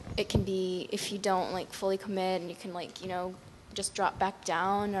it can be if you don't like fully commit and you can like, just drop back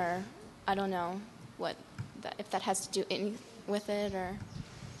down, or I don't know if that has to do any with it or.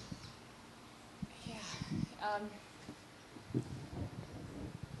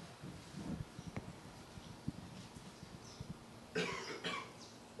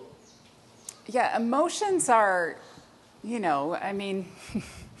 Yeah, emotions are, I mean,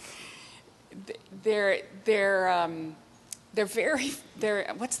 they're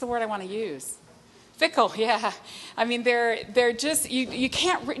what's the word I want to use? Fickle, yeah. I mean, they're just you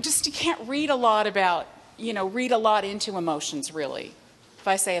can't read a lot about, read a lot into emotions really, if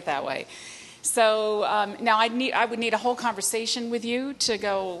I say it that way. So now I would need a whole conversation with you to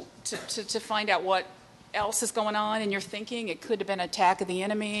go to find out what else is going on in your thinking. It could have been an attack of the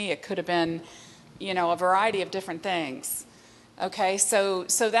enemy. It could have been, a variety of different things. Okay, so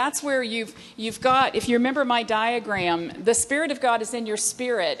that's where you've got, if you remember my diagram, the Spirit of God is in your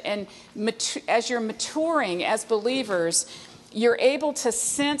spirit, and as you're maturing as believers, you're able to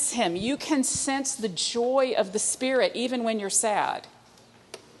sense Him. You can sense the joy of the Spirit even when you're sad.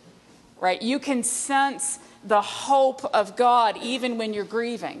 Right? You can sense the hope of God even when you're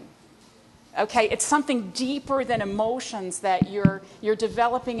grieving. Okay, it's something deeper than emotions that you're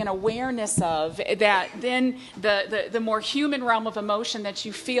developing an awareness of, that then the more human realm of emotion that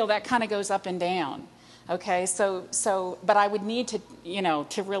you feel, that kind of goes up and down. Okay, so but I would need to,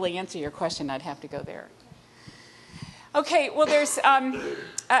 to really answer your question, I'd have to go there. Okay, well there's,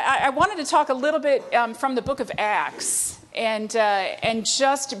 I wanted to talk a little bit from the book of Acts. And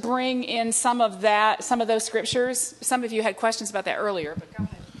just bring in some of those scriptures. Some of you had questions about that earlier, but go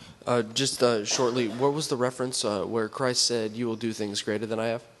ahead. Just shortly, what was the reference where Christ said, "You will do things greater than I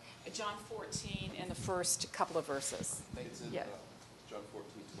have"? John 14 in the first couple of verses. Yeah. John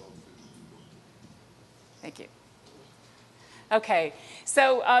 14:12. Thank you. Okay,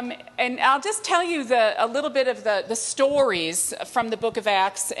 so and I'll just tell you a little bit of the stories from the book of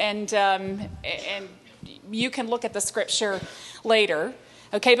Acts, and you can look at the scripture later.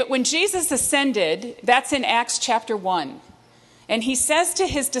 Okay, but when Jesus ascended, that's in Acts chapter 1. And he says to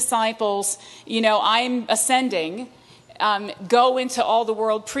his disciples, I'm ascending, go into all the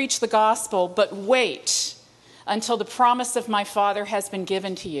world, preach the gospel, but wait until the promise of my Father has been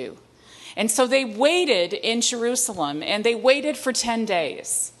given to you. And so they waited in Jerusalem, and they waited for 10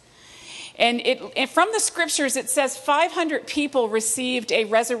 days. And from the scriptures, it says 500 people received a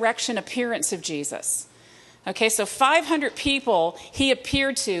resurrection appearance of Jesus. Okay, so 500 people he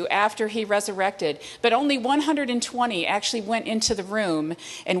appeared to after he resurrected, but only 120 actually went into the room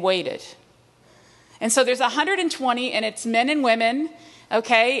and waited. And so there's 120, and it's men and women,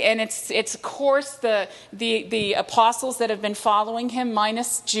 okay, and it's of course the apostles that have been following him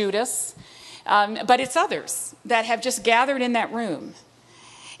minus Judas, but it's others that have just gathered in that room.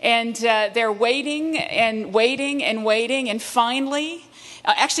 And they're waiting and waiting and waiting, and finally,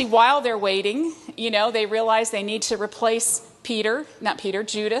 actually while they're waiting, they realize they need to replace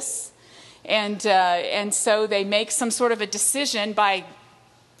Judas. And so they make some sort of a decision by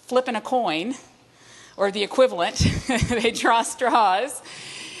flipping a coin, or the equivalent. They draw straws.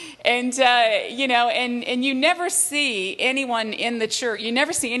 And, and you never see anyone in the church, you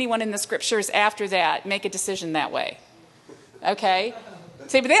never see anyone in the scriptures after that make a decision that way. Okay?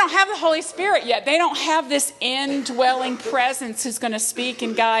 See, but they don't have the Holy Spirit yet. They don't have this indwelling presence who's going to speak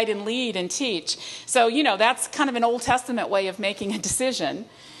and guide and lead and teach. So, that's kind of an Old Testament way of making a decision.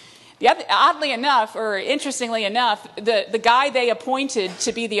 Oddly enough, or interestingly enough, the guy they appointed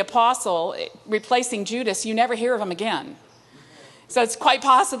to be the apostle, replacing Judas, you never hear of him again. So it's quite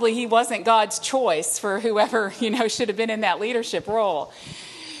possibly he wasn't God's choice for whoever, should have been in that leadership role.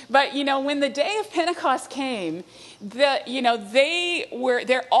 But, when the day of Pentecost came,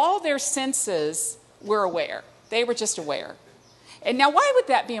 all their senses were aware. They were just aware. And now, why would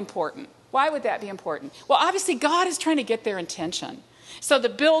that be important? Why would that be important? Well, obviously, God is trying to get their attention. So the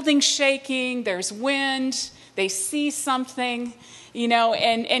building's shaking, there's wind, they see something,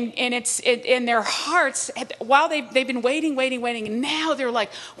 and it's in their hearts, while they've been waiting, and now they're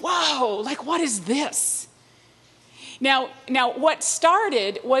like, whoa, like, what is this? Now, what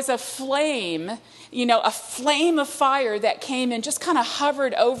started was a flame of fire that came and just kind of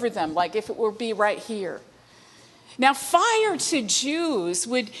hovered over them, like if it would be right here. Now, fire to Jews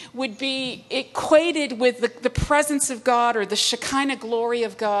would be equated with the presence of God, or the Shekinah glory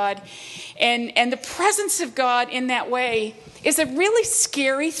of God. And the presence of God in that way is a really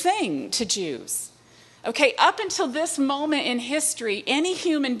scary thing to Jews. Okay, up until this moment in history, any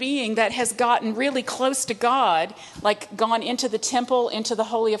human being that has gotten really close to God, like gone into the temple, into the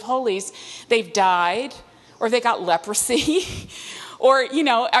Holy of Holies, they've died, or they got leprosy, or,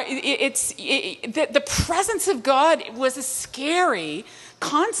 the presence of God was a scary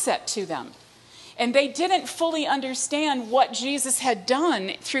concept to them. And they didn't fully understand what Jesus had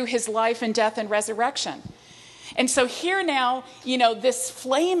done through his life and death and resurrection. And so here now, this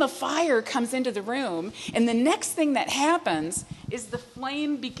flame of fire comes into the room, and the next thing that happens is the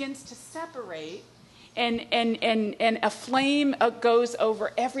flame begins to separate, and a flame goes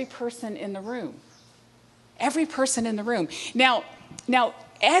over every person in the room. Every person in the room. Now,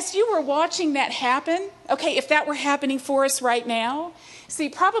 as you were watching that happen, okay, if that were happening for us right now, see,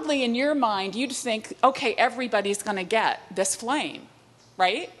 probably in your mind, you'd think, okay, everybody's going to get this flame,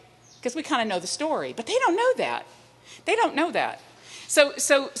 right? Because we kind of know the story, but they don't know that. They don't know that. So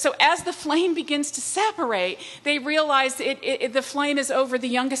as the flame begins to separate, they realize the flame is over the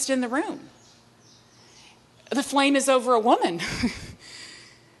youngest in the room. The flame is over a woman.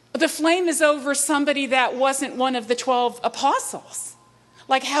 The flame is over somebody that wasn't one of the 12 apostles.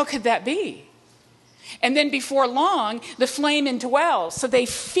 Like, how could that be? And then before long, the flame indwells. So they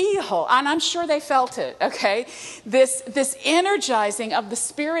feel, and I'm sure they felt it, okay? This energizing of the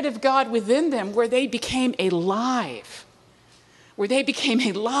Spirit of God within them, where they became alive. Where they became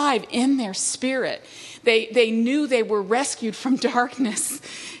alive in their spirit. They knew they were rescued from darkness,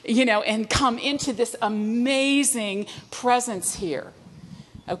 and come into this amazing presence here.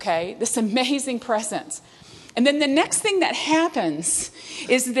 Okay? This amazing presence. And then the next thing that happens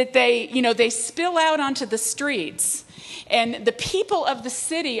is that they spill out onto the streets, and the people of the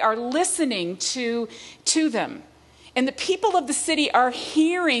city are listening to them. And the people of the city are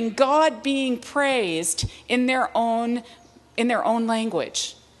hearing God being praised in their own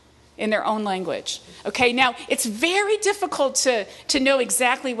language. In their own language. Okay, now it's very difficult to know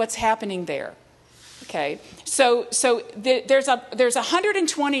exactly what's happening there. Okay, so there's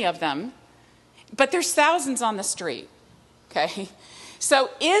 120 of them, but there's thousands on the street. Okay, so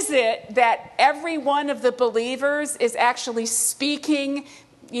is it that every one of the believers is actually speaking,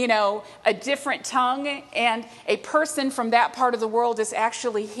 a different tongue, and a person from that part of the world is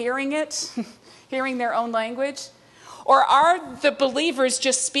actually hearing it, hearing their own language? Or are the believers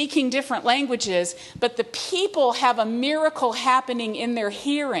just speaking different languages, but the people have a miracle happening in their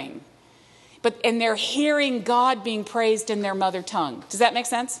hearing? And they're hearing God being praised in their mother tongue. Does that make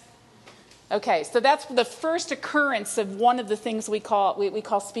sense? Okay, so that's the first occurrence of one of the things we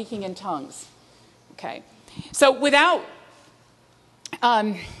call speaking in tongues. Okay, so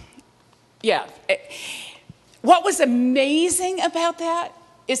What was amazing about that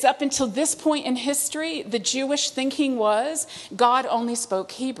is up until this point in history, the Jewish thinking was God only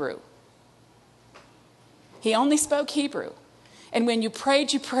spoke Hebrew. He only spoke Hebrew. And when you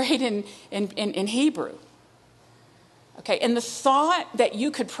prayed in Hebrew. Okay, and the thought that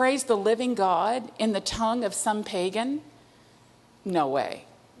you could praise the living God in the tongue of some pagan, no way.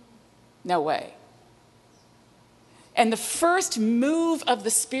 No way. And the first move of the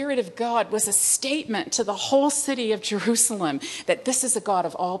Spirit of God was a statement to the whole city of Jerusalem that this is a God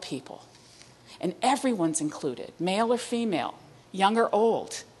of all people. And everyone's included, male or female, young or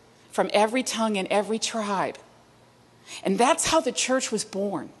old, from every tongue and every tribe. And that's how the church was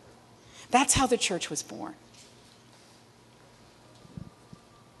born. That's how the church was born.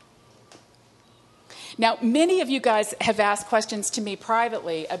 Now, many of you guys have asked questions to me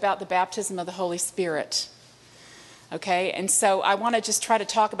privately about the baptism of the Holy Spirit. Okay, and so I want to just try to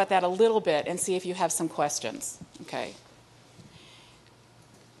talk about that a little bit and see if you have some questions. Okay.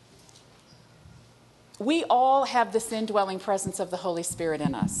 We all have this indwelling presence of the Holy Spirit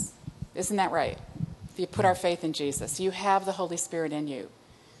in us. Isn't that right? If you put our faith in Jesus, you have the Holy Spirit in you.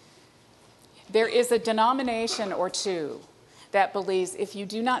 There is a denomination or two that believes if you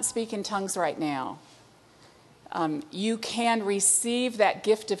do not speak in tongues right now, you can receive that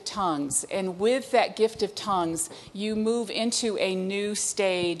gift of tongues. And with that gift of tongues, you move into a new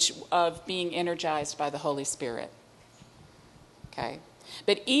stage of being energized by the Holy Spirit. Okay?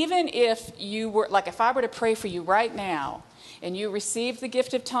 But even if you were, like if I were to pray for you right now, and you received the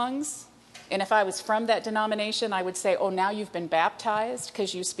gift of tongues, and if I was from that denomination, I would say, oh, now you've been baptized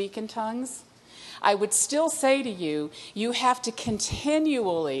because you speak in tongues. I would still say to you, you have to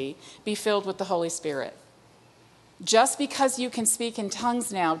continually be filled with the Holy Spirit. Just because you can speak in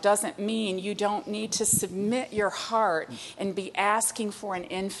tongues now doesn't mean you don't need to submit your heart and be asking for an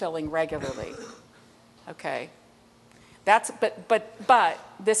infilling regularly. Okay? But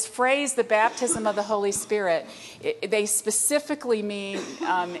this phrase, the baptism of the Holy Spirit, they specifically mean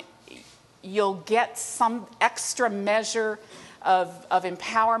you'll get some extra measure of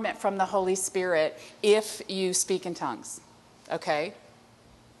empowerment from the Holy Spirit if you speak in tongues. Okay?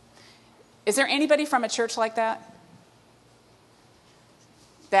 Is there anybody from a church like that?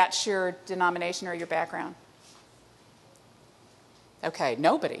 That's your denomination or your background? Okay,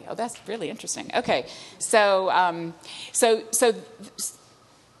 nobody. Oh, that's really interesting. Okay, so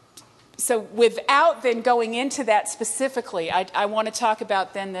without then going into that specifically, I want to talk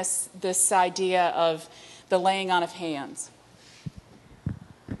about then this idea of the laying on of hands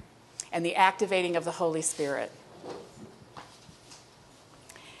and the activating of the Holy Spirit.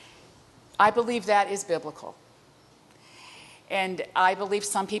 I believe that is biblical. And I believe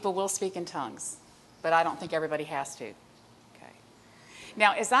some people will speak in tongues, but I don't think everybody has to. Okay.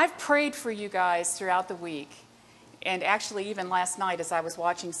 Now, as I've prayed for you guys throughout the week, and actually even last night as I was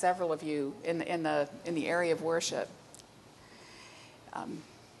watching several of you in the area of worship,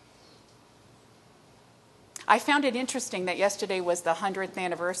 I found it interesting that yesterday was the 100th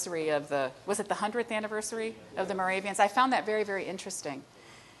anniversary of the 100th anniversary of the Moravians? I found that very, very interesting.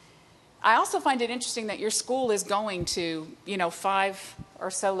 I also find it interesting that your school is going to, 5 or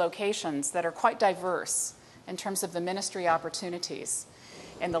so locations that are quite diverse in terms of the ministry opportunities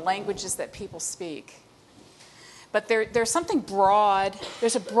and the languages that people speak. But there's something broad.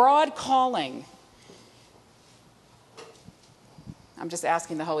 There's a broad calling. I'm just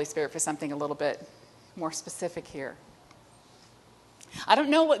asking the Holy Spirit for something a little bit more specific here. I don't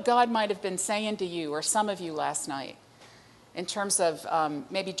know what God might have been saying to you or some of you last night in terms of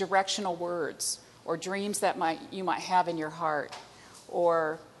maybe directional words or dreams that you might have in your heart,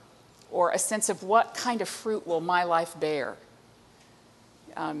 or a sense of what kind of fruit will my life bear.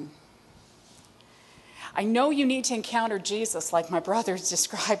 I know you need to encounter Jesus like my brothers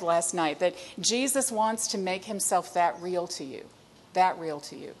described last night, that Jesus wants to make himself that real to you.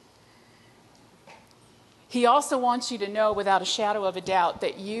 He also wants you to know without a shadow of a doubt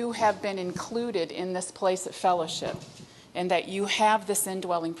that you have been included in this place of fellowship, and that you have this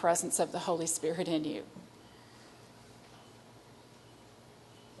indwelling presence of the Holy Spirit in you.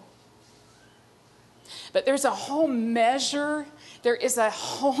 But there is a whole measure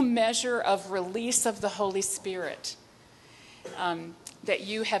of release of the Holy Spirit that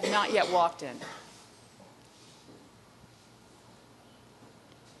you have not yet walked in.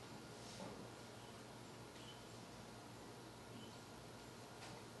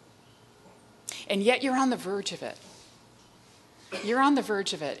 And yet you're on the verge of it. You're on the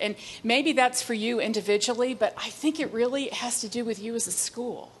verge of it. And maybe that's for you individually, but I think it really has to do with you as a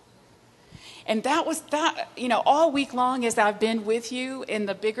school. And that was that, all week long as I've been with you in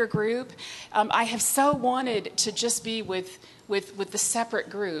the bigger group, I have so wanted to just be with the separate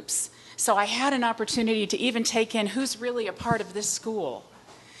groups. So I had an opportunity to even take in who's really a part of this school.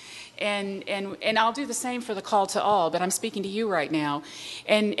 And I'll do the same for the call to all, but I'm speaking to you right now.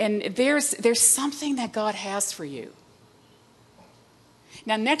 And there's something that God has for you.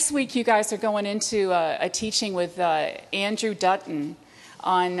 Now, next week, you guys are going into a teaching with Andrew Dutton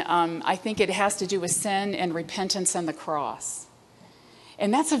on, I think it has to do with sin and repentance and the cross.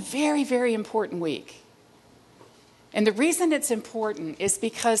 And that's a very, very important week. And the reason it's important is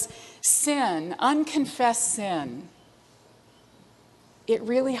because sin, unconfessed sin, it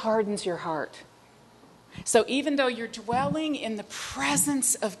really hardens your heart. So even though you're dwelling in the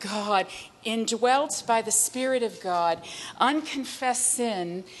presence of God, indwelt by the Spirit of God, unconfessed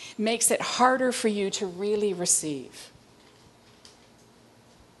sin makes it harder for you to really receive.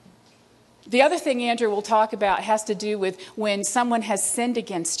 The other thing Andrew will talk about has to do with when someone has sinned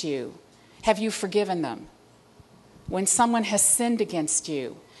against you, have you forgiven them? When someone has sinned against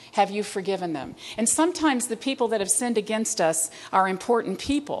you, have you forgiven them? And sometimes the people that have sinned against us are important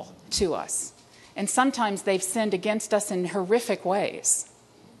people to us. And sometimes they've sinned against us in horrific ways.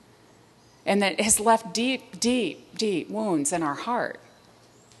 And that has left deep, deep, deep wounds in our heart.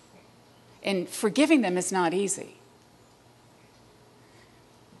 And forgiving them is not easy.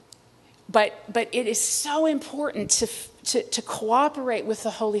 But it is so important to cooperate with the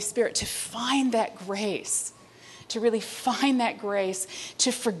Holy Spirit, to find that grace, to really find that grace,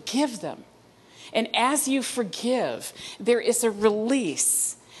 to forgive them. And as you forgive, there is a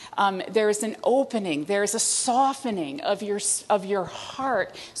release. There is an opening. There is a softening of your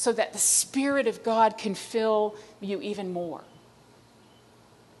heart so that the Spirit of God can fill you even more.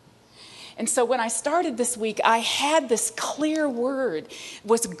 And so when I started this week, I had this clear word,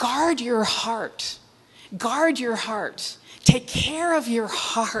 was guard your heart. Guard your heart. Take care of your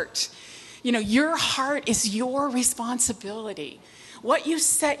heart. Your heart is your responsibility. What you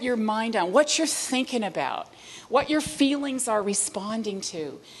set your mind on, what you're thinking about, what your feelings are responding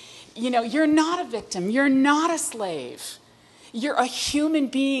to. You're not a victim. You're not a slave. You're a human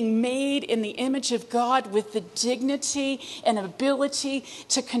being made in the image of God with the dignity and ability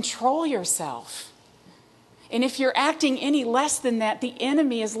to control yourself. And if you're acting any less than that, the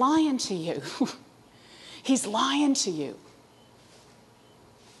enemy is lying to you. He's lying to you.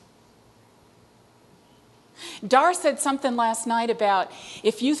 Dar said something last night about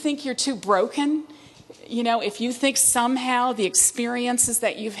if you think you're too broken, if you think somehow the experiences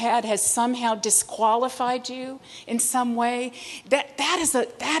that you've had has somehow disqualified you in some way, that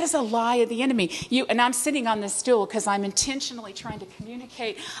is a lie of the enemy. And I'm sitting on this stool because I'm intentionally trying to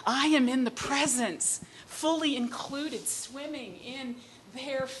communicate. I am in the presence, fully included, swimming in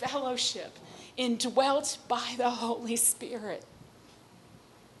their fellowship, indwelt by the Holy Spirit.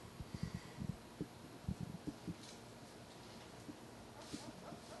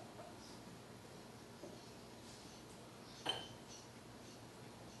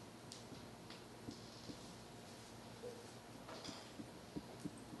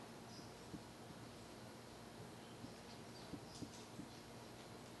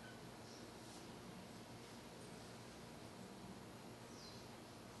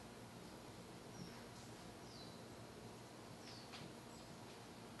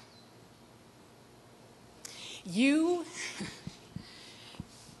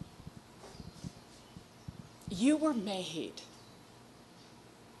 You were made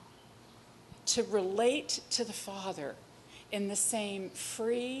to relate to the Father in the same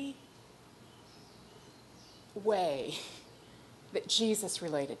free way that Jesus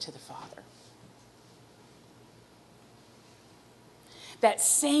related to the Father. That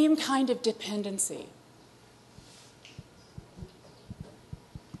same kind of dependency.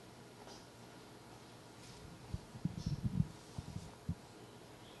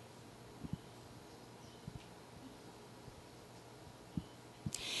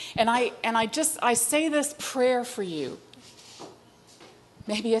 And I say this prayer for you.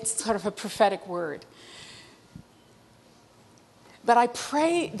 Maybe it's sort of a prophetic word. But I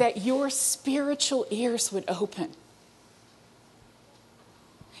pray that your spiritual ears would open.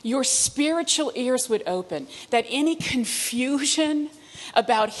 Your spiritual ears would open. That any confusion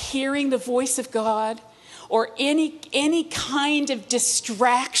about hearing the voice of God or any kind of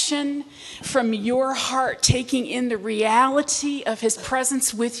distraction from your heart taking in the reality of his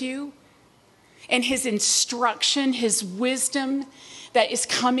presence with you and his instruction, his wisdom that is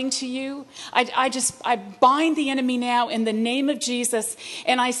coming to you. I bind the enemy now in the name of Jesus,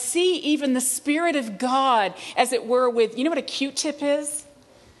 and I see even the Spirit of God, as it were, with, you know what a Q-tip is?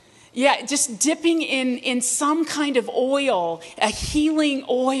 Yeah, just dipping in some kind of oil, a healing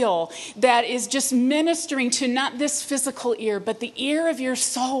oil that is just ministering to not this physical ear, but the ear of your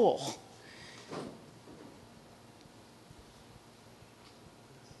soul.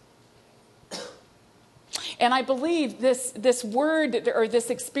 And I believe this word or this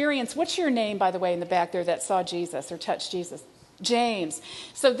experience, what's your name, by the way, in the back there that saw Jesus or touched Jesus? James.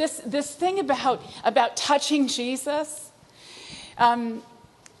 So this thing about touching Jesus,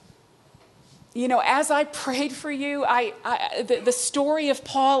 you know, as I prayed for you, the story of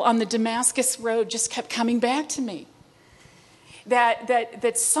Paul on the Damascus road just kept coming back to me.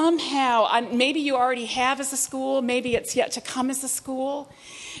 That somehow, maybe you already have as a school, maybe it's yet to come as a school,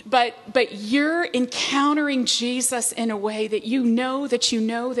 but you're encountering Jesus in a way that you know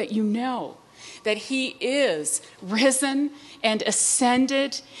that he is risen and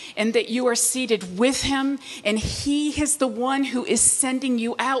ascended, and that you are seated with him, and he is the one who is sending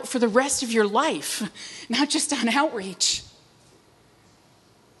you out for the rest of your life, not just on outreach.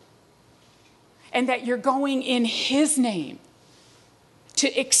 And that you're going in his name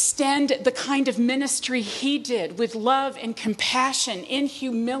to extend the kind of ministry he did, with love and compassion, in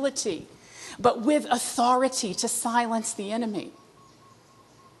humility, but with authority to silence the enemy.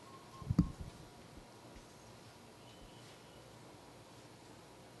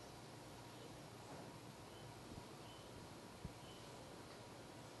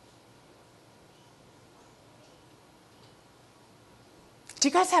 Do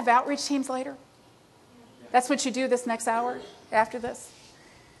you guys have outreach teams later? That's what you do this next hour after this?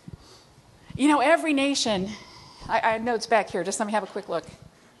 You know, every nation, I know it's back here, just let me have a quick look.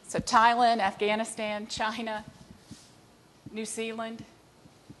 So Thailand, Afghanistan, China, New Zealand.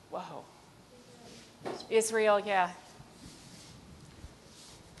 Whoa. Israel, yeah.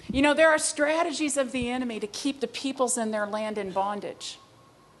 You know, there are strategies of the enemy to keep the peoples in their land in bondage.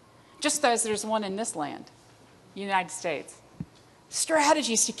 Just as there's one in this land, United States.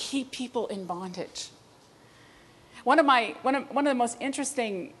 Strategies to keep people in bondage. One of the most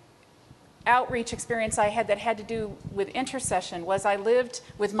interesting outreach experience I had that had to do with intercession was I lived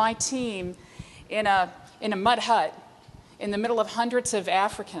with my team in a mud hut in the middle of hundreds of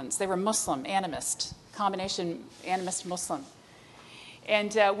Africans. They were Muslim, animist, combination animist Muslim.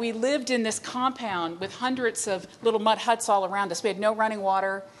 And we lived in this compound with hundreds of little mud huts all around us. We had no running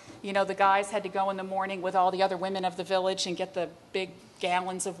water. You know, the guys had to go in the morning with all the other women of the village and get the big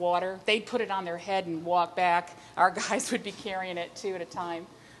gallons of water. They'd put it on their head and walk back. Our guys would be carrying it 2 at a time.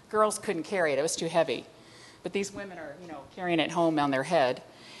 Girls couldn't carry it. It was too heavy. But these women are, you know, carrying it home on their head.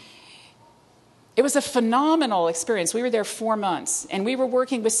 It was a phenomenal experience. We were there 4 months, and we were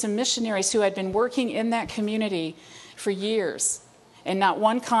working with some missionaries who had been working in that community for years, and not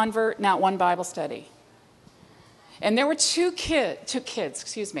one convert, not one Bible study. And there were two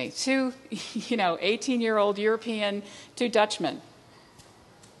 18-year-old European, 2 Dutchmen,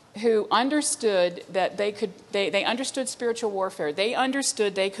 who understood that they understood spiritual warfare. They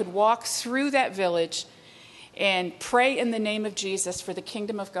understood they could walk through that village and pray in the name of Jesus for the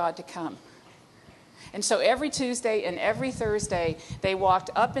kingdom of God to come. And so every Tuesday and every Thursday, they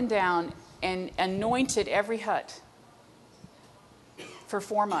walked up and down and anointed every hut for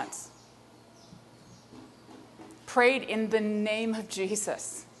 4 months. Prayed in the name of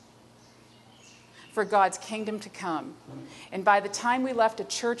Jesus for God's kingdom to come. And by the time we left, a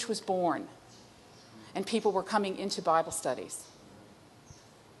church was born, and people were coming into Bible studies.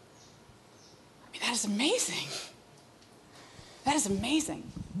 I mean, that is amazing. That is amazing.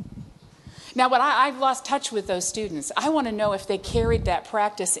 Now, I've lost touch with those students. I want to know if they carried that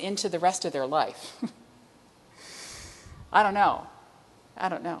practice into the rest of their life. I don't know.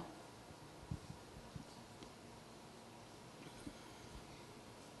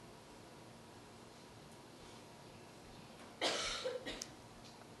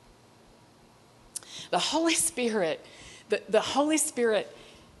 The Holy Spirit, the Holy Spirit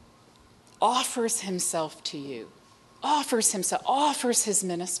offers himself to you, offers his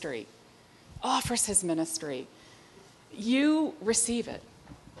ministry. You receive it.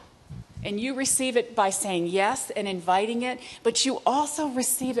 And you receive it by saying yes and inviting it, but you also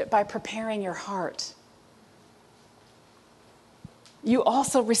receive it by preparing your heart. You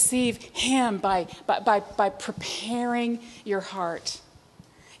also receive him by preparing your heart.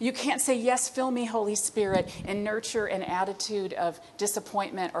 You can't say, yes, fill me, Holy Spirit, and nurture an attitude of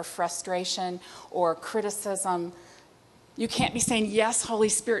disappointment or frustration or criticism. You can't be saying, yes, Holy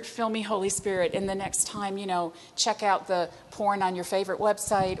Spirit, fill me, Holy Spirit, and the next time, check out the porn on your favorite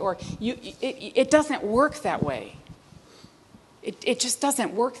website. Or it doesn't work that way. It just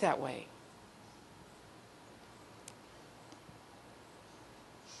doesn't work that way.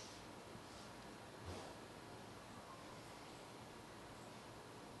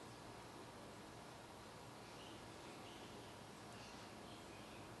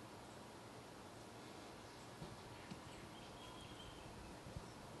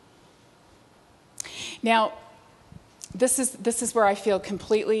 Now, this is where I feel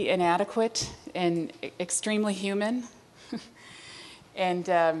completely inadequate and extremely human. And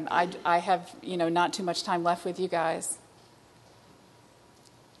I have, not too much time left with you guys.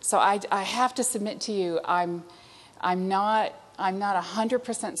 So I have to submit to you, I'm not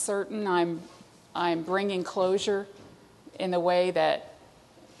 100% certain I'm bringing closure in the way that,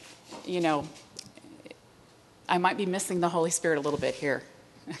 I might be missing the Holy Spirit a little bit here.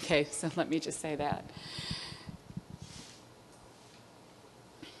 Okay, so let me just say that.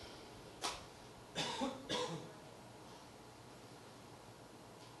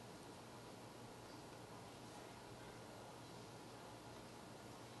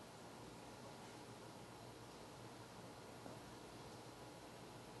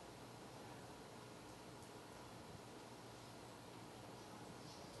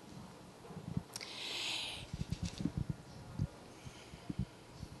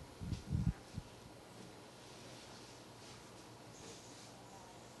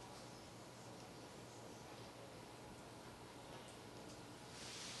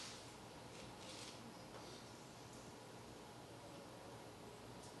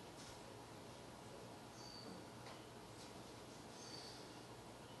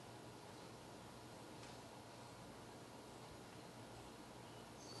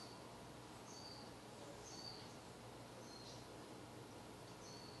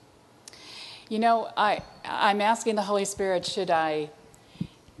 I'm asking the Holy Spirit, should I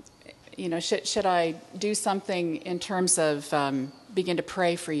do something in terms of begin to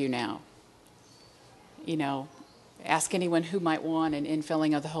pray for you now? Ask anyone who might want an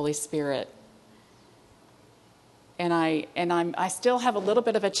infilling of the Holy Spirit. And I still have a little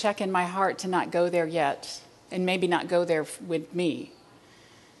bit of a check in my heart to not go there yet, and maybe not go there with me.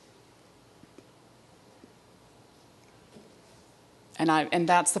 And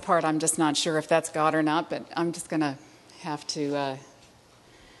that's the part I'm just not sure if that's God or not, but I'm just going to have to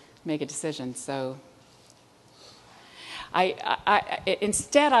make a decision. So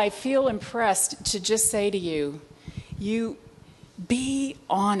instead, I feel impressed to just say to you, you be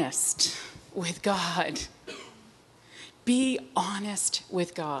honest with God. Be honest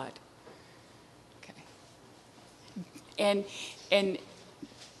with God. Okay. And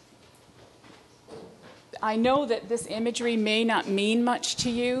I know that this imagery may not mean much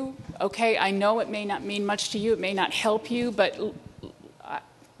to you, okay? I know it may not mean much to you. It may not help you, but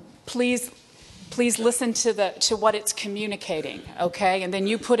please listen to what it's communicating, okay? And then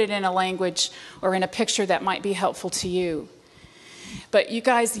you put it in a language or in a picture that might be helpful to you. But you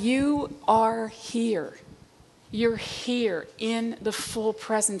guys, you are here. You're here in the full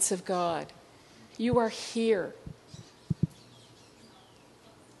presence of God. You are here.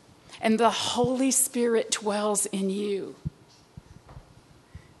 And the Holy Spirit dwells in you.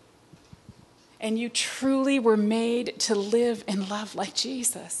 And you truly were made to live and love like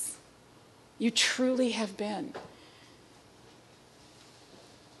Jesus. You truly have been.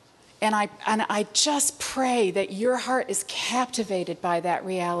 And I just pray that your heart is captivated by that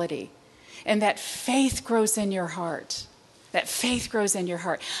reality, and that faith grows in your heart. That faith grows in your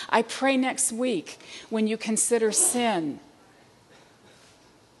heart. I pray next week when you consider sin,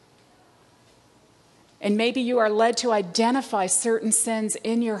 and maybe you are led to identify certain sins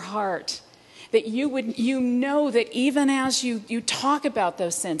in your heart, that you know that even as you talk about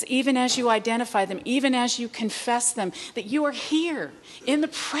those sins, even as you identify them, even as you confess them, that you are here in the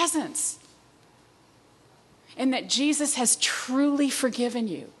presence, and that Jesus has truly forgiven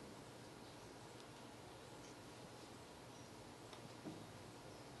you.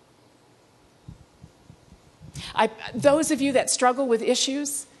 Those of you that struggle with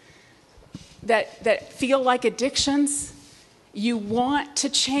issues, that feel like addictions, you want to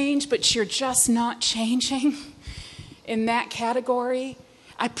change, but you're just not changing in that category,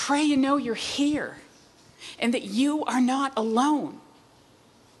 I pray you know you're here and that you are not alone.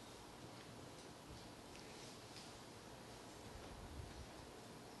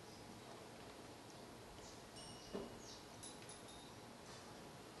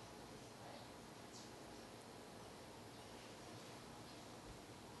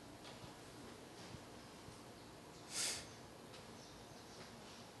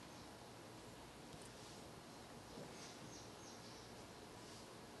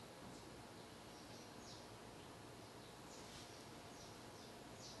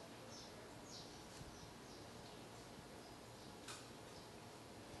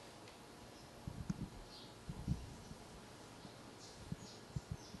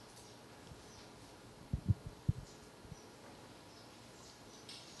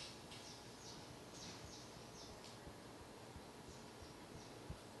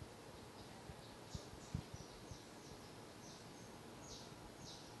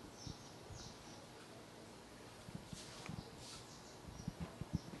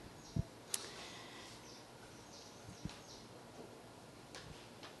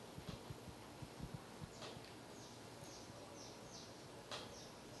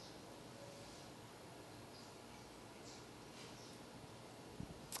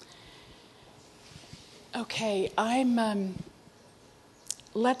 Okay,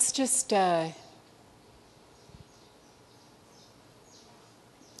 let's just, I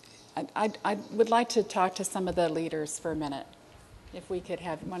would like to talk to some of the leaders for a minute. If we could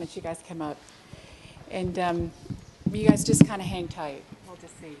have, why don't you guys come up? And you guys just kind of hang tight. We'll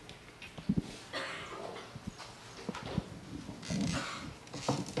just see.